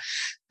down there.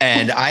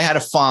 And I had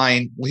to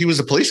find, well, he was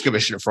a police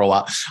commissioner for a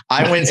while.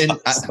 I went in,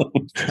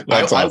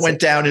 I went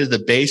down into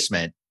the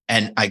basement,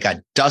 and I got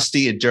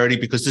dusty and dirty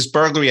because this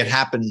burglary had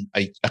happened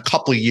a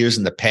couple of years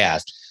in the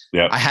past.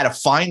 Yep. I had to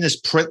find this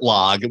print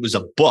log. It was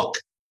a book,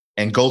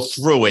 and go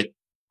through it.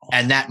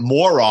 And that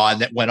moron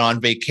that went on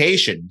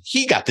vacation,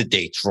 he got the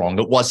dates wrong.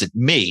 It wasn't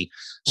me.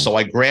 So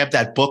I grabbed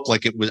that book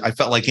like it was, I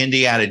felt like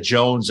Indiana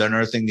Jones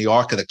unearthing the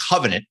Ark of the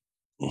Covenant.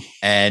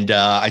 And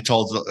I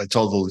told the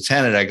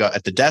lieutenant, I go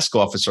at the desk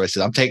officer, I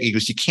said, he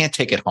goes, you can't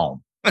take it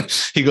home.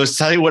 He goes,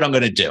 tell you what I'm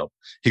going to do.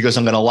 He goes,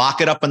 I'm going to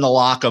lock it up in the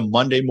locker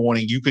Monday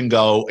morning. You can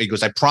go. He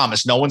goes, I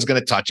promise no one's going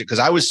to touch it, because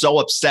I was so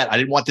upset. I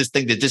didn't want this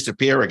thing to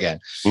disappear again.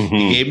 Mm-hmm.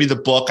 He gave me the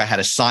book. I had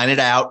to sign it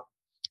out.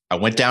 I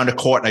went down to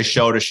court and I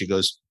showed her. She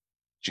goes,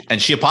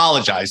 and she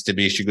apologized to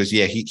me. She goes,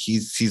 yeah,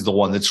 he's the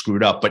one that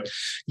screwed up. But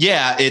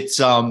yeah, it's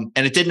and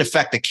it didn't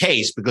affect the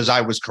case because I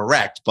was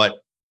correct. But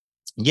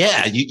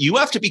yeah, you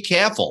have to be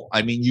careful.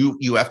 I mean,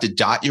 you have to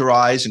dot your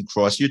I's and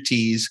cross your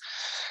T's.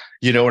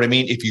 You know what I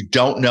mean? If you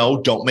don't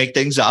know, don't make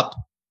things up.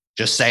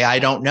 Just say, I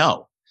don't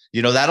know.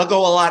 That'll go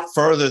a lot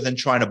further than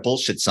trying to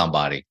bullshit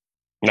somebody.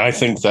 I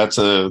think that's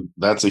a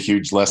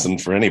huge lesson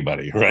for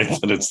anybody, right?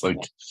 That it's like,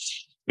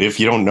 if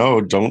you don't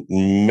know, don't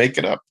make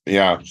it up.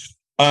 Yeah.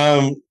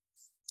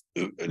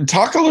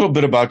 Talk a little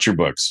bit about your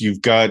books.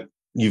 You've got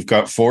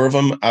 4 of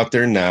them out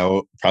there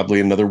now, probably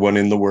another one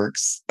in the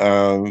works.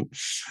 And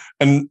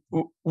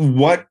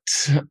what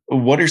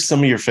are some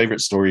of your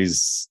favorite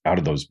stories out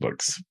of those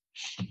books?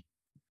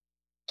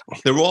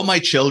 They're all my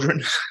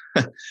children.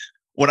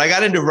 When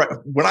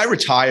I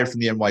retired from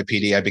the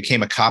NYPD, I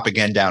became a cop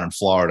again down in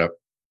Florida.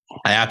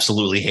 I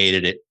absolutely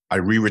hated it. I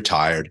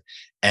re-retired,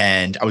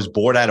 and I was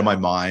bored out of my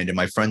mind. And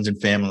my friends and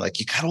family were like,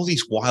 you got all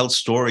these wild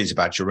stories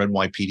about your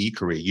NYPD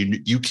career.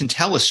 You can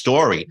tell a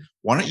story.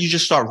 Why don't you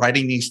just start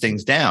writing these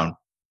things down?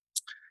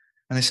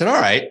 And I said,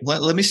 all right,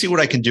 let me see what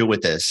I can do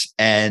with this.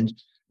 And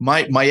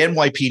my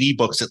NYPD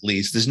books, at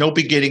least, there's no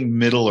beginning,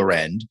 middle, or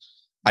end.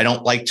 I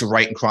don't like to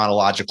write in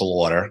chronological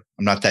order.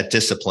 I'm not that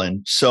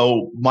disciplined.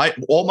 So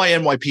all my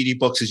NYPD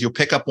books is, you'll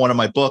pick up one of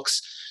my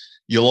books,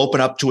 you'll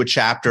open up to a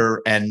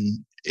chapter, and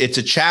it's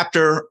a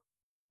chapter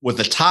with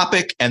a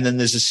topic, and then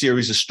there's a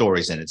series of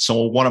stories in it.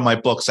 So one of my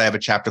books, I have a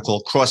chapter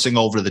called Crossing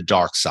Over to the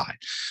Dark Side.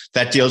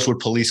 That deals with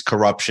police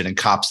corruption and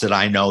cops that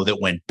I know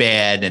that went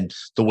bad, and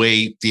the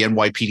way the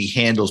NYPD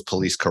handles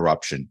police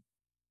corruption.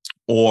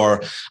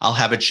 Or I'll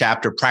have a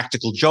chapter,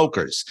 Practical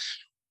Jokers,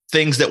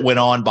 things that went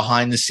on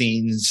behind the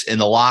scenes in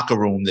the locker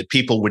room that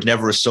people would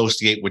never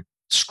associate with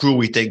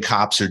screwy thing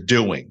cops are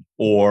doing.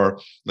 Or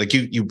like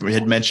you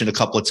had mentioned a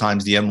couple of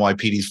times, the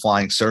NYPD's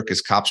Flying Circus,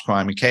 Cops,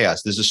 Crime, and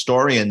Chaos. There's a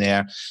story in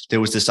there.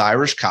 There was this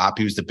Irish cop.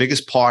 He was the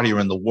biggest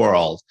partier in the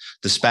world.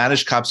 The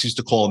Spanish cops used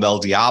to call him El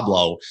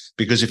Diablo,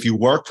 because if you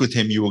worked with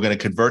him, you were going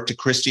to convert to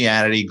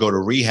Christianity, go to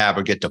rehab,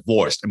 or get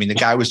divorced. I mean, the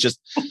guy was just,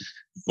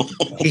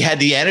 he had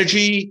the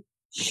energy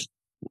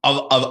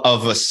of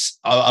a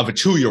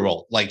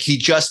 2-year-old. Like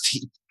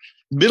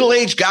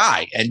middle-aged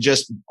guy, and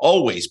just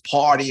always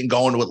partying,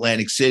 going to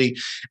Atlantic City.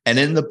 And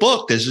in the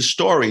book, there's a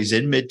story. He's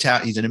in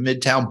Midtown. He's in a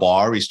Midtown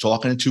bar. He's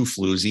talking to 2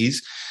 floozies,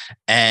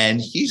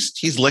 and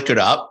he's liquored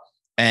up.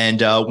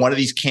 And one of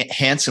these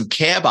handsome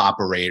cab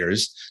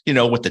operators,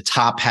 with the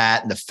top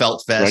hat and the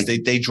felt vest,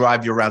 Right. they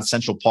drive you around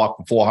Central Park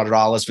for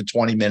 $400 for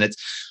 20 minutes.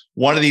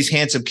 One of these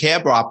handsome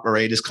cab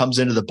operators comes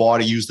into the bar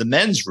to use the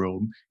men's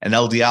room, and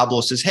El Diablo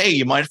says, "Hey,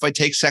 you mind if I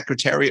take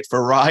Secretariat for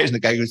a ride?" And the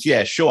guy goes,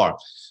 "Yeah, sure."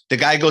 The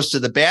guy goes to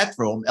the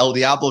bathroom. El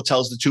Diablo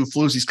tells the two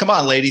floozies, "Come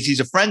on, ladies, he's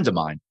a friend of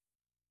mine."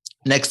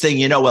 Next thing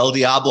you know, El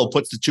Diablo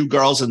puts the two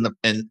girls in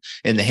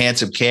the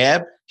handsome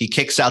cab. He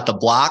kicks out the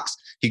blocks.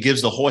 He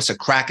gives the horse a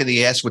crack in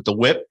the ass with the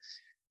whip,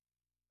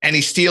 and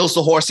he steals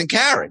the horse and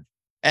carriage.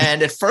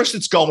 And at first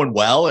it's going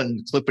well,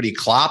 and clippity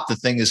clop, the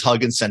thing is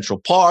hugging Central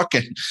Park.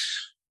 And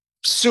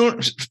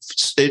soon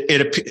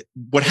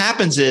what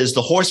happens is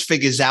the horse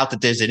figures out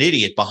that there's an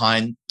idiot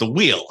behind the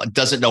wheel and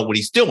doesn't know what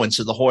he's doing.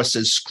 So the horse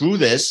says, "Screw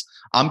this.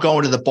 I'm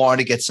going to the barn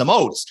to get some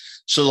oats."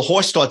 So the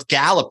horse starts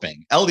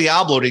galloping. El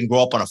Diablo didn't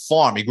grow up on a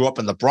farm. He grew up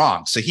in the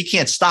Bronx. So he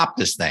can't stop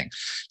this thing.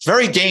 It's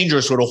very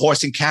dangerous when a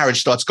horse and carriage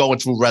starts going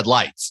through red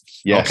lights.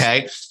 Yes.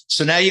 Okay.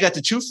 So now you got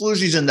the two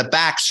floozies in the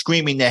back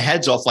screaming their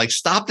heads off, like,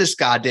 "Stop this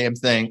goddamn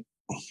thing,"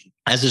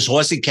 as this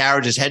horse and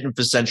carriage is heading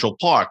for Central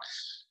Park.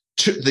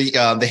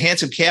 The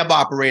handsome cab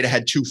operator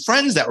had two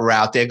friends that were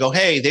out there. Go,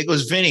 "Hey, there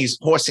goes Vinny's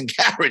horse and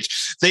carriage."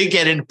 They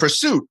get in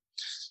pursuit.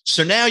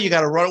 So now you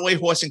got a runaway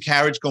horse and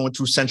carriage going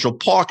through Central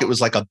Park. It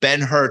was like a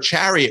Ben-Hur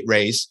chariot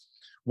race.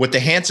 What the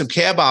handsome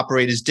cab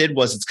operators did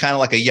was, it's kind of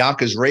like a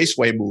Yonkers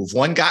Raceway move.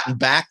 One got in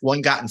back,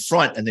 one got in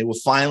front, and they were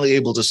finally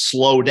able to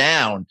slow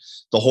down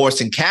the horse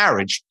and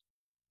carriage.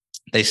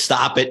 They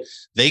stop it.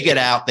 They get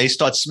out. They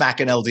start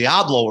smacking El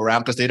Diablo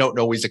around because they don't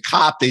know he's a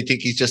cop. They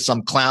think he's just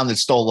some clown that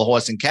stole the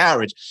horse and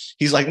carriage.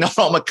 He's like, "No,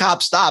 I'm a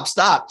cop. Stop,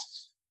 stop."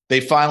 They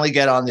finally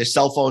get on their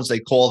cell phones. They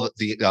call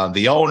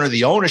the owner.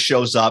 The owner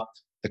shows up.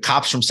 The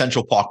cops from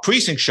Central Park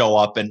Precinct show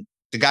up, and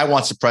the guy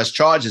wants to press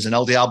charges. And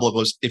El Diablo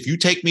goes, "If you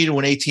take me to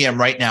an ATM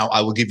right now,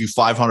 I will give you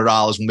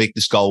 $500. We'll make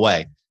this go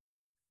away."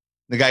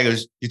 The guy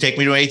goes, "You take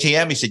me to an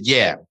ATM?" He said,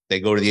 "Yeah." They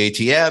go to the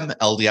ATM.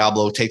 El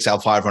Diablo takes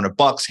out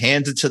 $500,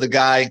 hands it to the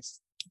guy,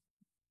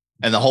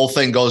 and the whole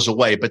thing goes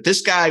away. But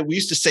this guy, we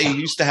used to say, he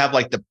used to have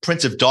like the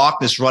Prince of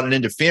Darkness running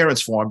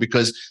interference for him,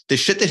 because the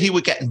shit that he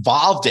would get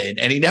involved in,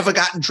 and he never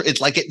got in, it's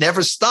like it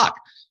never stuck.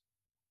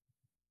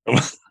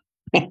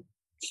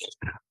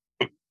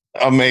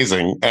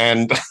 Amazing.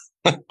 And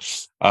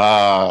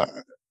the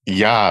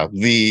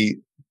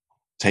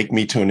take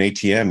me to an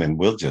ATM and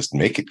we'll just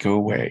make it go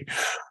away.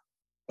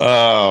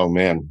 Oh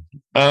man.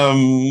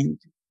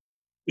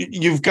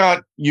 You've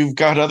got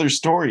other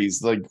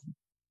stories. Like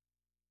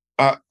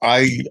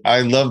I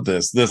love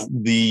this.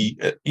 You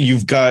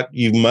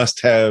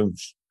must have,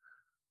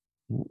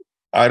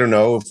 I don't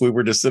know, if we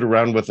were to sit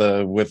around with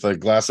a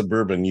glass of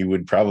bourbon, you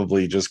would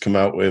probably just come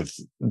out with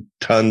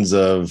tons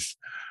of,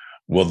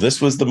 "Well,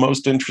 this was the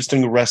most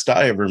interesting arrest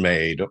I ever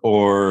made,"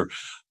 or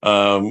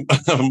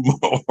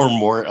or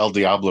more El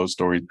Diablo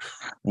stories.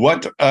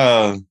 What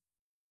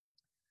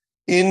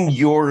in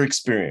your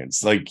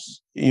experience, like,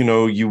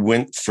 you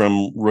went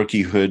from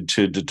rookiehood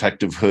to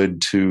detectivehood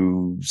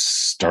to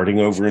starting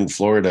over in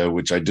Florida,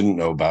 which I didn't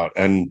know about,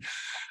 and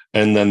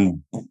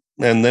then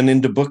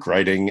into book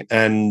writing,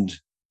 and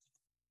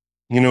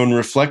in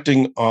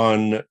reflecting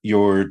on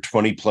your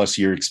 20 plus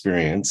year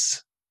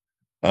experience,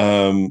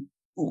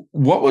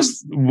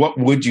 what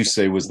would you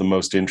say was the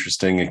most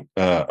interesting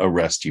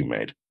arrest you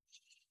made?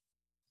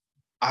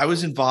 I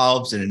was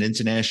involved in an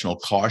international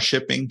car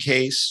shipping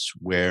case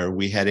where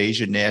we had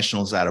Asian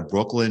nationals out of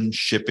Brooklyn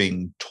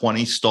shipping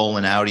 20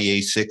 stolen Audi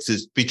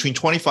A6s, between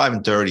 25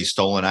 and 30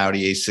 stolen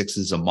Audi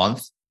A6s a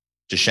month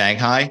to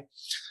Shanghai.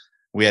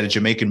 We had a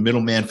Jamaican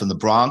middleman from the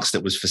Bronx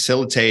that was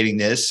facilitating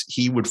this.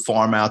 He would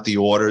farm out the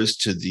orders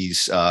to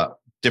these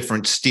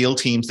different steel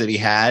teams that he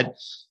had.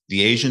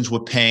 The Asians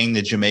were paying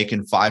the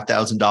Jamaican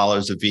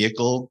 $5,000 a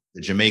vehicle.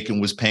 The Jamaican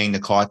was paying the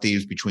car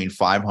thieves between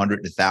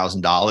 $500 and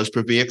 $1,000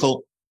 per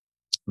vehicle.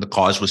 The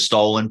cars were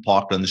stolen,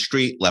 parked on the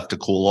street, left to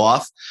cool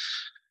off.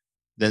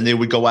 Then they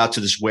would go out to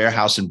this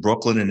warehouse in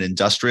Brooklyn, an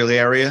industrial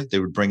area. They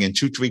would bring in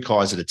 2-3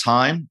 cars at a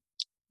time.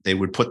 They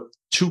would put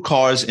 2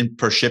 cars in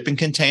per shipping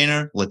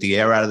container, let the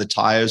air out of the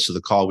tires so the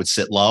car would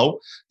sit low.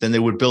 Then they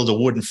would build a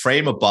wooden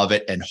frame above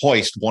it and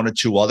hoist 1 or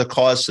 2 other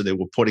cars. So they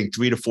were putting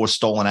 3 to 4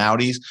 stolen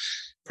Audis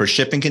per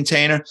shipping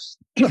container.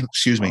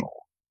 Excuse me.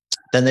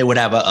 Then they would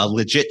have a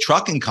legit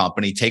trucking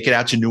company take it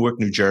out to Newark,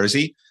 New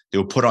Jersey. They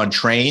would put on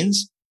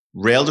trains,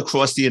 railed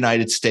across the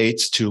United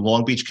States to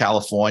Long Beach,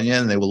 California,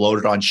 and they were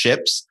loaded on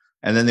ships.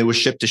 And then they were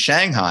shipped to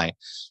Shanghai.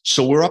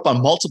 So we're up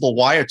on multiple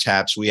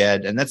wiretaps. We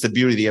had, and that's the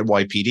beauty of the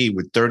NYPD,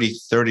 with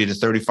 30 to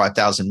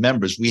 35,000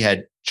 members. We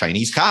had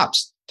Chinese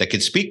cops that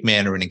could speak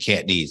Mandarin and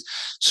Cantonese.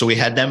 So we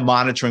had them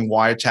monitoring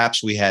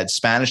wiretaps. We had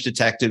Spanish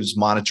detectives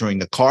monitoring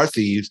the car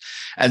thieves.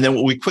 And then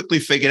what we quickly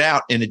figured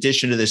out, in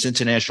addition to this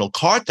international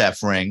car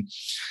theft ring,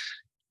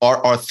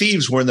 our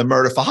thieves were in the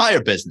murder for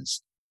hire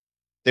business.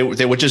 They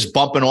were just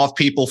bumping off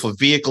people for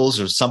vehicles,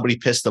 or somebody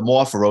pissed them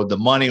off or owed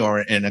them money,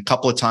 and a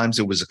couple of times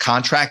it was a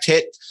contract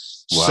hit.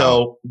 Wow.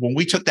 So when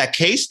we took that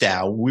case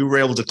down, we were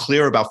able to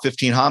clear about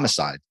 15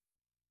 homicides.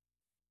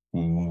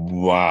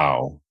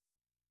 Wow.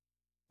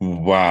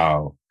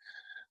 Wow.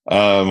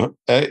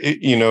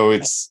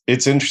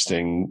 It's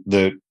interesting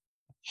that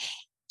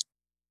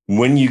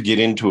when you get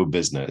into a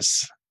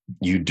business,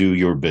 you do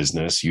your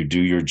business, you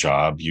do your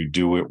job, you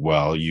do it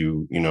well,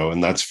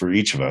 and that's for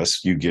each of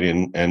us. You get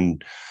in,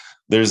 and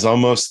there's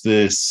almost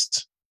this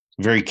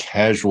very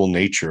casual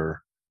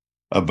nature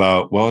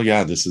about, well,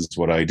 yeah, this is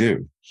what I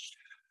do.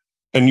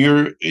 And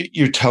you're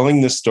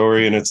telling this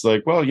story, and it's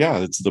like, well, yeah,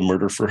 it's the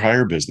murder for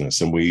hire business,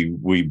 and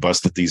we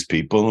busted these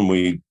people, and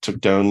we took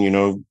down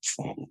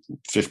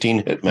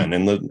 15 hitmen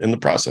in the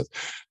process.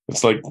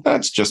 It's like,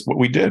 that's just what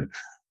we did.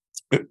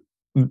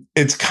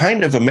 It's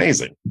kind of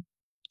amazing.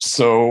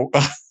 So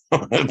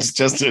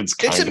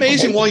it's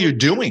amazing while you're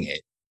doing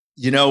it.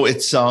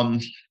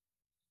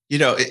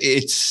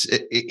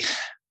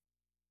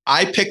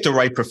 I picked the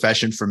right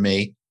profession for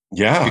me.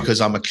 Yeah, because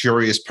I'm a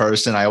curious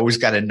person. I always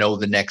got to know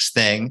the next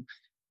thing.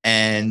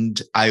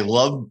 And I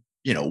love,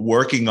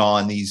 working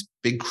on these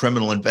big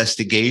criminal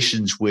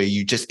investigations where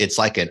it's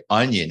like an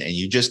onion and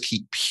you just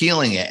keep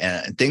peeling it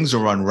and things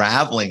are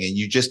unraveling and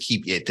you just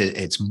keep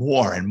it's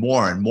more and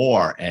more and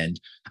more. And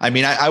I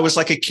mean, I was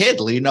like a kid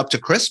leading up to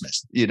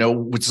Christmas,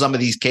 with some of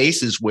these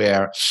cases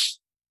where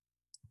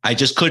I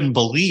just couldn't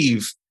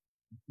believe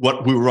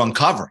what we were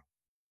uncovering.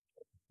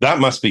 That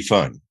must be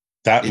fun.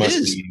 That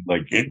must be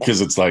like it,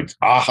 because it's like,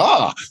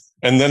 aha.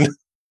 And then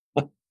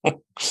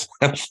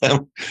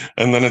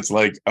and then it's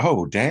like,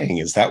 oh, dang,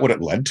 is that what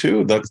it led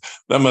to? That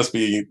must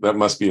be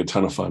a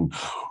ton of fun.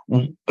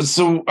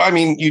 So, I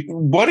mean,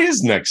 what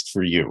is next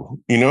for you?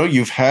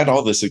 You've had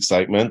all this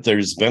excitement.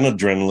 There's been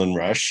adrenaline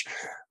rush.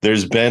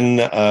 There's been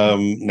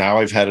now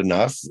I've had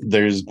enough.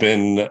 There's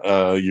been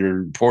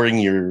you're pouring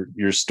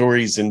your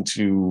stories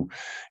into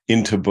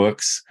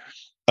books.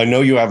 I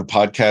know you have a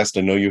podcast.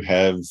 I know you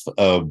have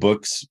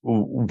books.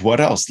 What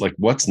else? Like,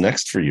 what's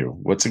next for you?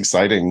 What's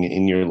exciting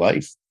in your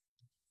life?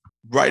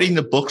 Writing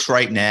the books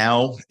right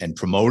now and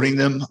promoting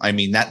them. I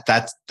mean,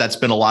 that's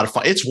been a lot of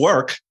fun. It's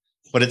work,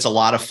 but it's a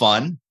lot of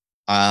fun.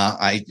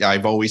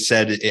 I've always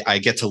said I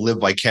get to live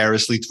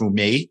vicariously through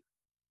me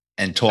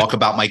and talk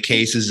about my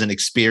cases and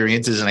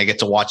experiences, and I get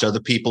to watch other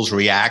people's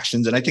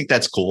reactions. And I think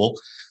that's cool.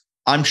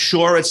 I'm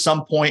sure at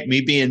some point, me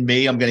being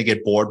me, I'm going to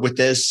get bored with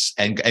this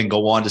and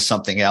go on to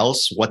something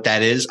else. What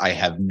that is, I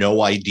have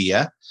no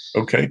idea.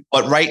 Okay.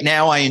 But right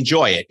now I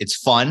enjoy it. It's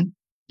fun.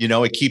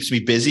 It keeps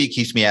me busy. It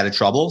keeps me out of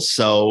trouble.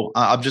 So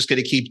I'm just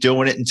going to keep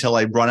doing it until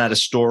I run out of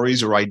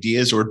stories or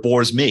ideas or it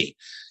bores me.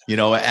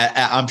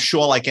 I'm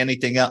sure like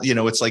anything else,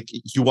 it's like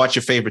you watch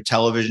your favorite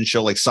television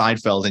show like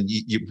Seinfeld and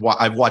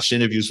I've watched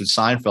interviews with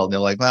Seinfeld and they're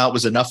like, well, it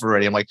was enough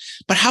already. I'm like,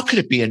 but how could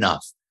it be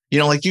enough?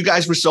 Like you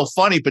guys were so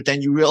funny, but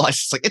then you realize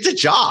it's like, it's a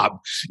job.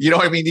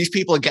 I mean, these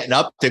people are getting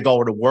up, they're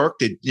going to work.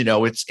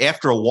 It's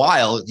after a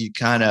while, you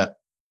kind of,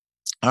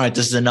 all right,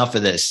 this is enough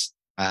of this.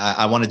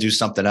 I want to do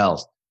something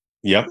else.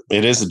 Yep,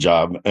 it is a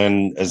job.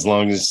 And as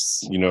long as,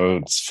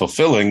 it's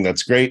fulfilling,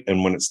 that's great.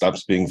 And when it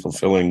stops being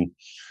fulfilling,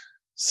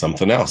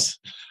 something else.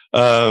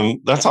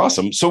 That's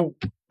awesome. So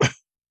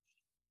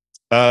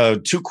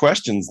 2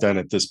 questions then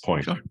at this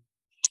point. Sure.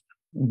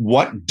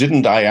 What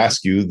didn't I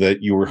ask you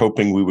that you were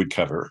hoping we would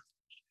cover?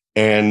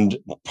 And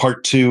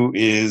part 2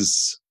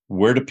 is,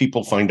 where do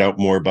people find out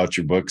more about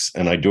your books?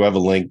 And I do have a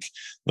link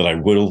that I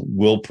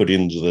will put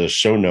into the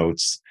show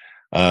notes.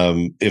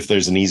 If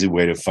there's an easy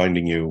way to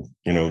finding you,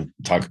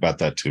 talk about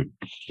that too.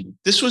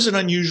 This was an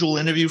unusual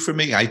interview for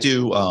me. I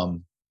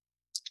do,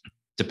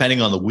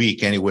 depending on the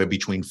week, anywhere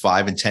between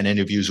 5 and 10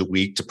 interviews a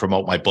week to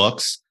promote my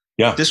books.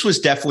 Yeah. This was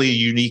definitely a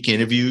unique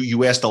interview.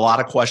 You asked a lot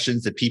of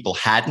questions that people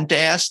hadn't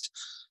asked.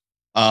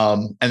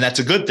 And that's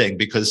a good thing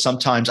because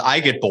sometimes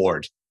I get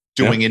bored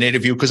doing an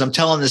interview because I'm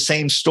telling the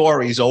same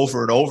stories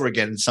over and over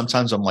again. And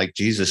sometimes I'm like,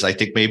 Jesus, I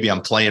think maybe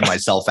I'm playing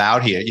myself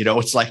out here.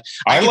 It's like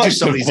I like do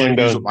some of these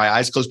interviews with my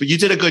eyes closed, but you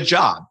did a good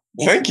job.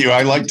 Thank you.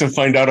 I like to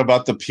find out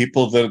about the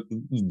people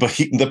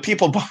the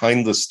people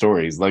behind the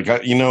stories. Like,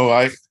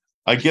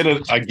 I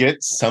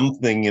get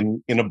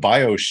something in a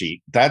bio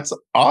sheet. That's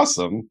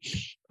awesome.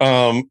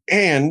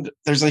 And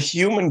there's a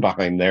human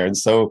behind there. And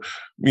so,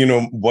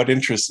 what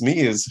interests me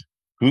is,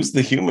 who's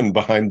the human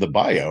behind the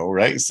bio,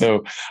 right?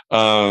 So,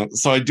 I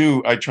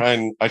try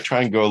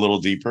and go a little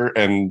deeper.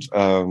 And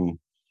well,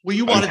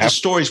 you wanted the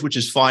stories, which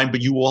is fine,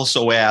 but you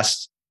also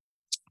asked.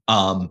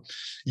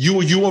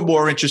 You were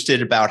more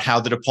interested about how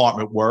the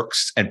department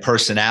works and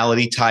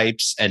personality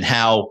types and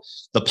how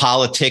the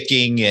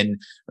politicking,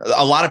 and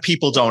a lot of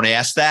people don't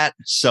ask that.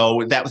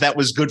 So that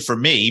was good for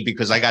me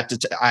because I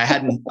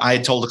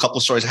had told a couple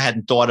of stories I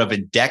hadn't thought of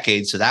in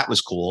decades. So that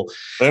was cool.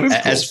 That is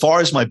cool. As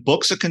far as my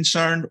books are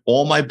concerned,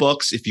 all my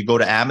books, if you go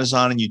to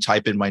Amazon and you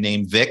type in my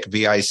name, Vic,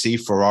 V-I-C,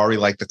 Ferrari,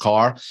 like the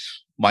car,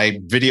 my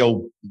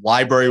video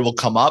library will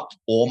come up.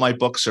 All my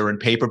books are in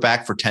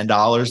paperback for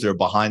 $10. They're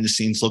behind the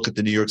scenes look at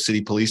the New York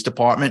City Police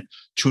Department,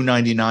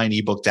 $2.99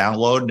 ebook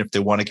download. And if they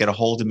want to get a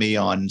hold of me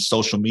on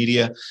social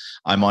media,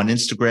 I'm on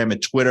Instagram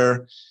and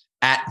Twitter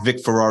at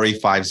Vic Ferrari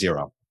 50.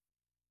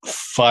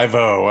 50.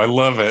 I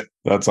love it.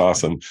 That's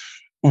awesome.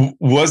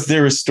 Was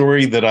there a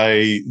story that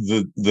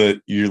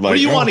you're like, what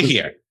do you want to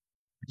hear?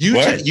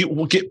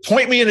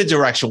 Point me in a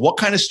direction. What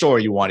kind of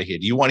story you want to hear?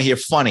 Do you want to hear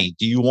funny?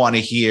 Do you want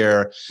to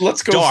hear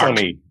Let's go dark?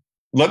 funny.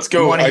 Let's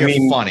go.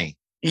 Funny.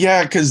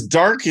 Yeah, because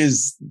dark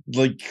is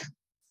like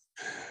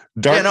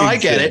dark. Yeah, no, I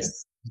get it.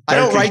 I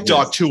don't write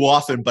dark too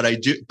often, but I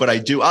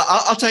do.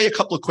 I'll tell you a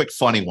couple of quick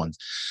funny ones.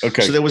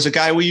 Okay. So there was a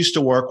guy we used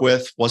to work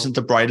with, wasn't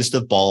the brightest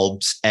of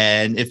bulbs.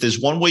 And if there's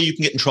one way you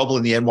can get in trouble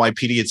in the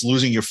NYPD, it's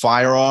losing your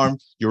firearm,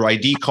 your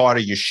ID card, or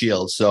your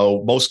shield.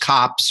 So most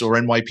cops or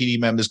NYPD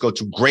members go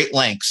to great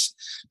lengths,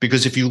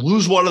 because if you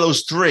lose one of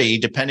those three,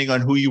 depending on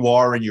who you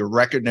are and your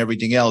record and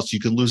everything else, you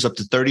can lose up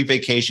to 30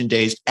 vacation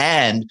days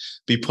and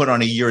be put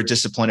on a year of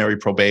disciplinary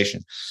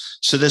probation.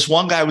 So this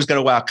one guy was going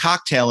to go out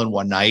cocktailing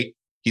one night.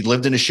 He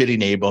lived in a shitty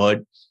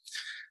neighborhood.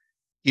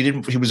 He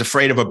was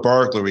afraid of a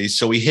burglary.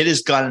 So he hid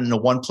his gun in the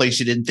one place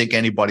he didn't think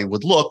anybody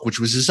would look, which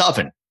was his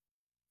oven.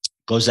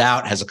 Goes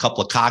out, has a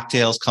couple of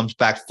cocktails, comes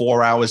back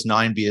 4 hours,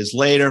 9 beers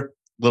later,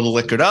 little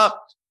liquored up,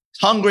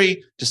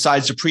 hungry,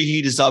 decides to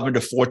preheat his oven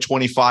to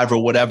 425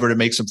 or whatever to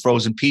make some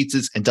frozen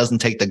pizzas, and doesn't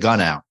take the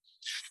gun out.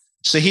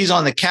 So he's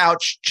on the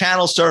couch,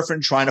 channel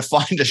surfing, trying to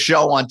find a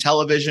show on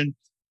television.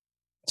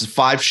 It's a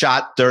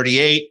 5-shot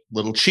 38,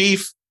 Little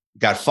Chief.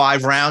 Got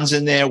 5 rounds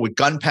in there with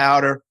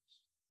gunpowder.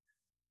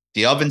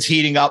 The oven's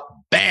heating up.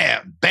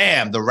 Bam,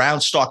 bam. The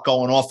rounds start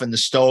going off in the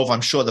stove.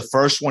 I'm sure the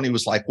first one, he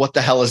was like, what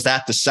the hell is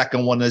that? The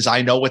second one is,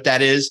 I know what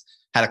that is.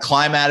 Had to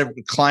climb out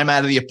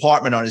of the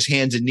apartment on his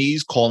hands and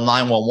knees, call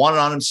 911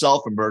 on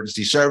himself.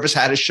 Emergency service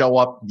had to show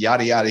up,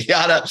 yada, yada,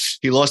 yada.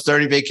 He lost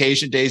 30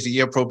 vacation days, a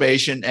year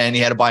probation, and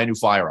he had to buy a new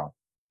firearm.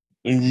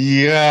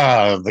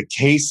 Yeah, the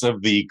case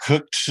of the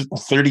cooked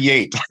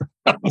 38.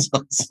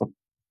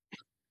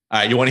 All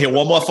right, you want to hear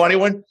one more funny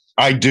one?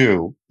 I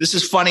do. This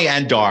is funny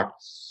and dark.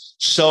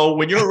 So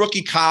when you're a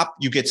rookie cop,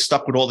 you get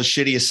stuck with all the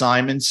shitty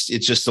assignments.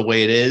 It's just the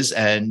way it is.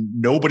 And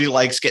nobody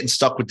likes getting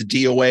stuck with the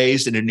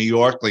DOAs. And in New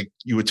York, like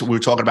we were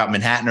talking about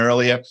Manhattan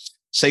earlier,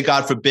 say,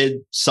 God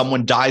forbid,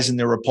 someone dies in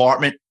their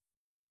apartment.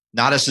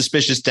 Not a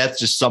suspicious death,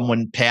 just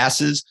someone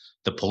passes.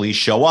 The police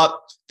show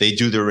up. They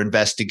do their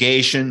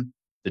investigation.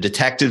 The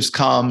detectives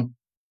come.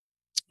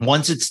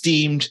 Once it's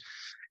deemed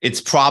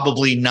it's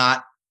probably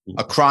not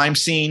a crime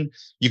scene,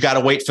 you got to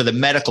wait for the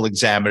medical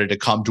examiner to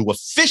come to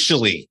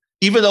officially,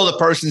 even though the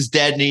person's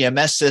dead and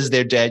EMS says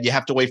they're dead, you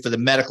have to wait for the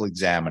medical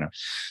examiner.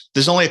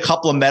 There's only a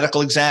couple of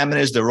medical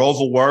examiners. They're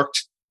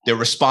overworked. They're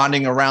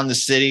responding around the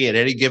city at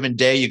any given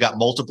day. You got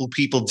multiple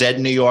people dead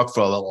in New York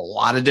for a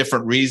lot of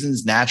different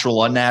reasons,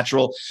 natural,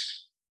 unnatural.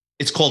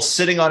 It's called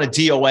sitting on a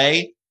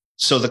DOA.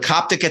 So the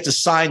cop that gets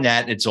assigned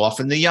that, it's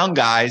often the young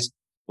guys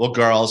or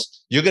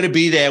girls, you're going to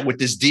be there with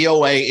this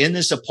DOA in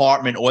this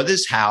apartment or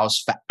this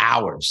house for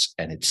hours.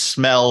 And it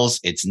smells,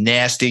 it's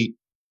nasty.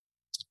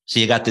 So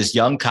you got this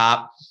young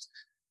cop.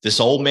 This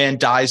old man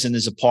dies in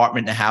his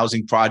apartment in a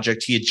housing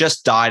project. He had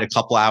just died a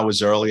couple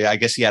hours earlier. I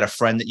guess he had a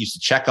friend that used to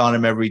check on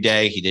him every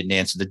day. He didn't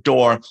answer the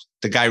door.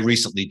 The guy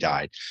recently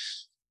died.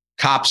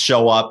 Cops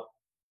show up.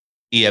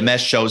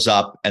 EMS shows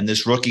up. And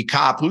this rookie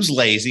cop who's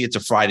lazy, it's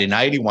a Friday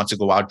night. He wants to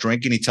go out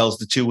drinking. He tells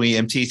the 2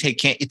 EMTs, hey,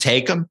 can't you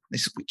take him? They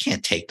said, we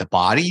can't take the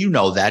body. You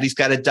know that. He's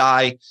got to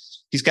die.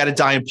 He's got to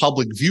die in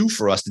public view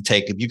for us to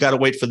take him. You got to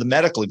wait for the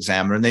medical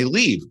examiner. And they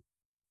leave.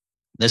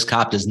 This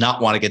cop does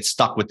not want to get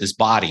stuck with this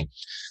body.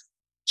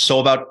 So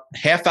about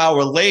half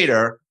hour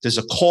later, there's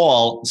a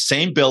call,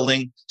 same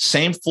building,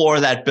 same floor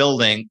of that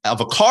building, of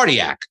a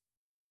cardiac.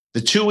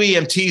 The 2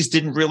 EMTs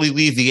didn't really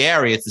leave the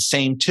area. It's the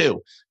same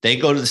 2. They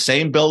go to the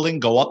same building,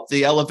 go up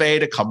the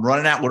elevator, come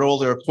running out with all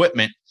their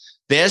equipment.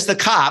 There's the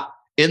cop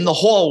in the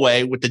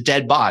hallway with the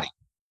dead body.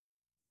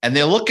 And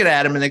they're looking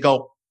at him and they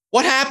go,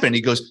 what happened?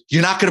 He goes,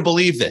 you're not going to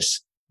believe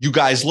this. You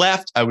guys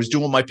left. I was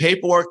doing my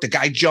paperwork. The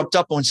guy jumped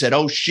up and said,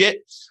 oh,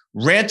 shit,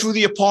 ran through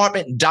the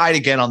apartment and died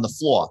again on the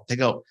floor. They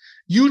go,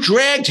 you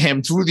dragged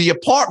him through the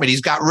apartment.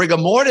 He's got rigor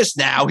mortis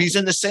now. He's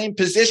in the same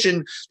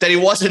position that he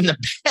was in the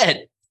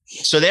bed.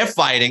 So they're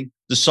fighting.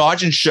 The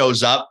sergeant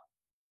shows up.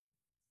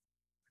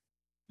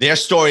 Their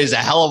story is a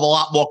hell of a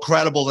lot more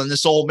credible than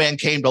this old man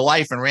came to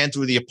life and ran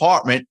through the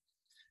apartment.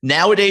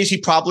 Nowadays, he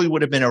probably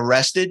would have been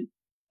arrested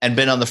and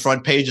been on the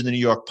front page of the New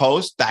York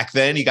Post. Back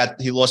then,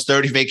 he lost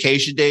 30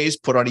 vacation days,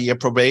 put on a year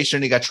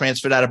probation. He got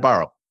transferred out of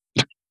borough.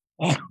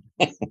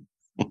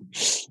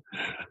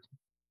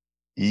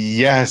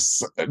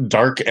 Yes,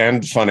 dark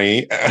and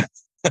funny.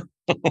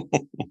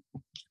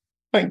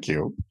 Thank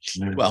you.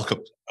 You're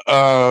welcome.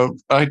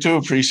 I do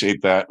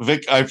appreciate that.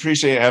 Vic, I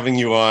appreciate having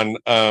you on.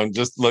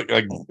 Just look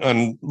like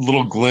a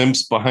little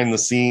glimpse behind the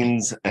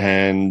scenes,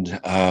 and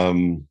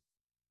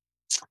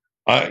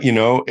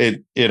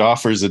it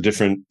offers a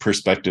different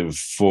perspective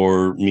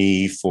for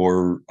me,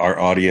 for our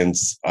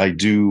audience. I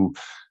do,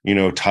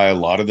 tie a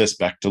lot of this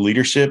back to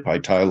leadership. I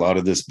tie a lot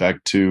of this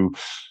back to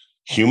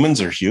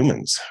humans are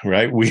humans,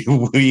 right? We do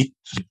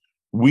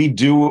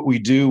what we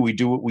do. We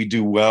do what we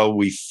do well.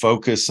 We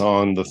focus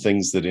on the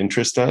things that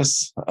interest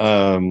us.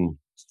 And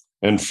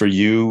for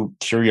you,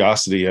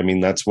 curiosity, I mean,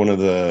 that's one of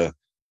the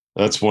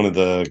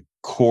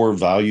core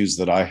values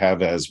that I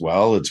have as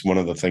well. It's one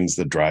of the things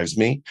that drives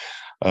me.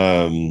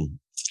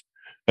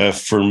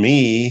 For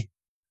me,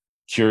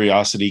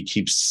 curiosity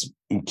keeps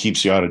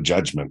you out of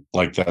judgment.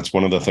 Like, that's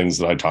one of the things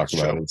that I talk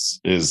about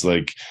is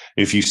like,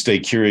 if you stay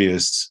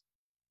curious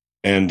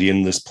and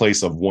in this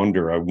place of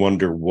wonder, I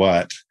wonder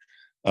what,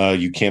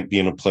 you can't be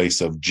in a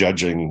place of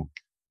judging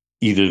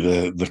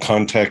either the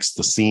context,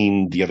 the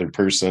scene, the other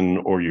person,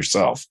 or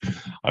yourself.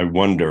 I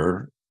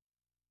wonder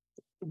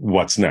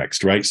what's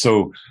next, right?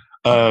 So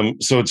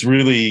it's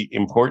really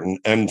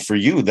important. And for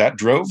you, that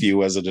drove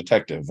you as a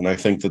detective. And I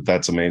think that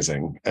that's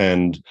amazing.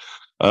 And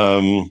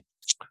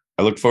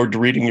I look forward to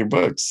reading your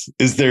books.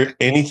 Is there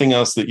anything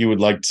else that you would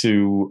like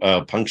to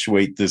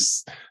punctuate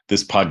this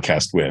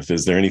podcast with?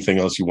 Is there anything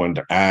else you wanted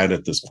to add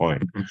at this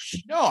point?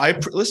 No,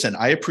 listen,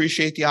 I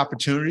appreciate the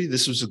opportunity.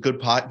 This was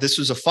this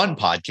was a fun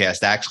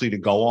podcast actually to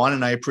go on,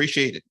 and I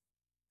appreciate it.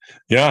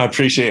 Yeah, I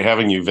appreciate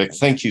having you, Vic.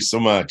 Thank you so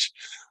much.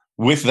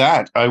 With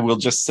that, I will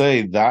just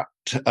say that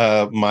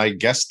my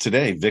guest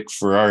today, Vic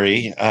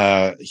Ferrari,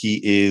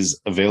 he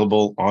is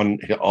available on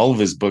all of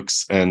his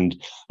books,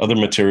 and other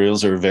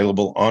materials are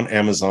available on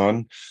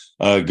Amazon.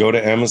 Go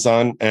to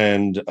Amazon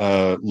and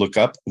look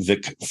up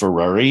Vic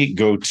Ferrari.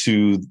 Go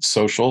to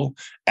social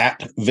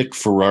at Vic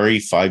Ferrari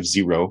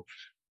 50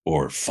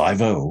 or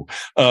 50.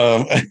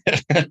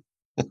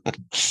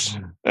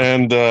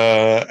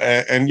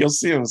 And you'll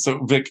see him.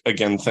 So, Vic,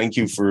 again, thank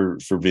you for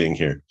being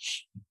here.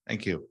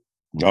 Thank you.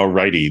 All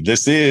righty.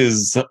 This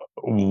is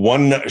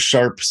One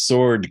Sharp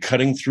Sword,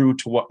 cutting through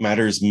to what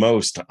matters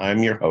most.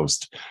 I'm your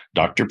host,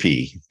 Dr.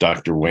 P,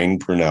 Dr. Wayne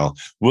Purnell.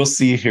 We'll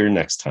see you here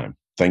next time.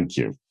 Thank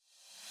you.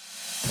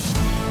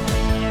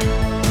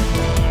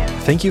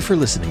 Thank you for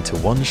listening to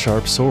One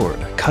Sharp Sword,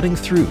 cutting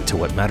through to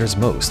what matters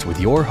most with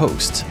your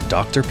host,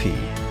 Dr. P,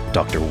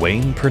 Dr.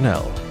 Wayne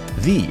Purnell,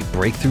 the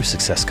breakthrough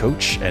success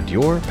coach and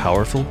your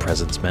powerful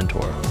presence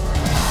mentor.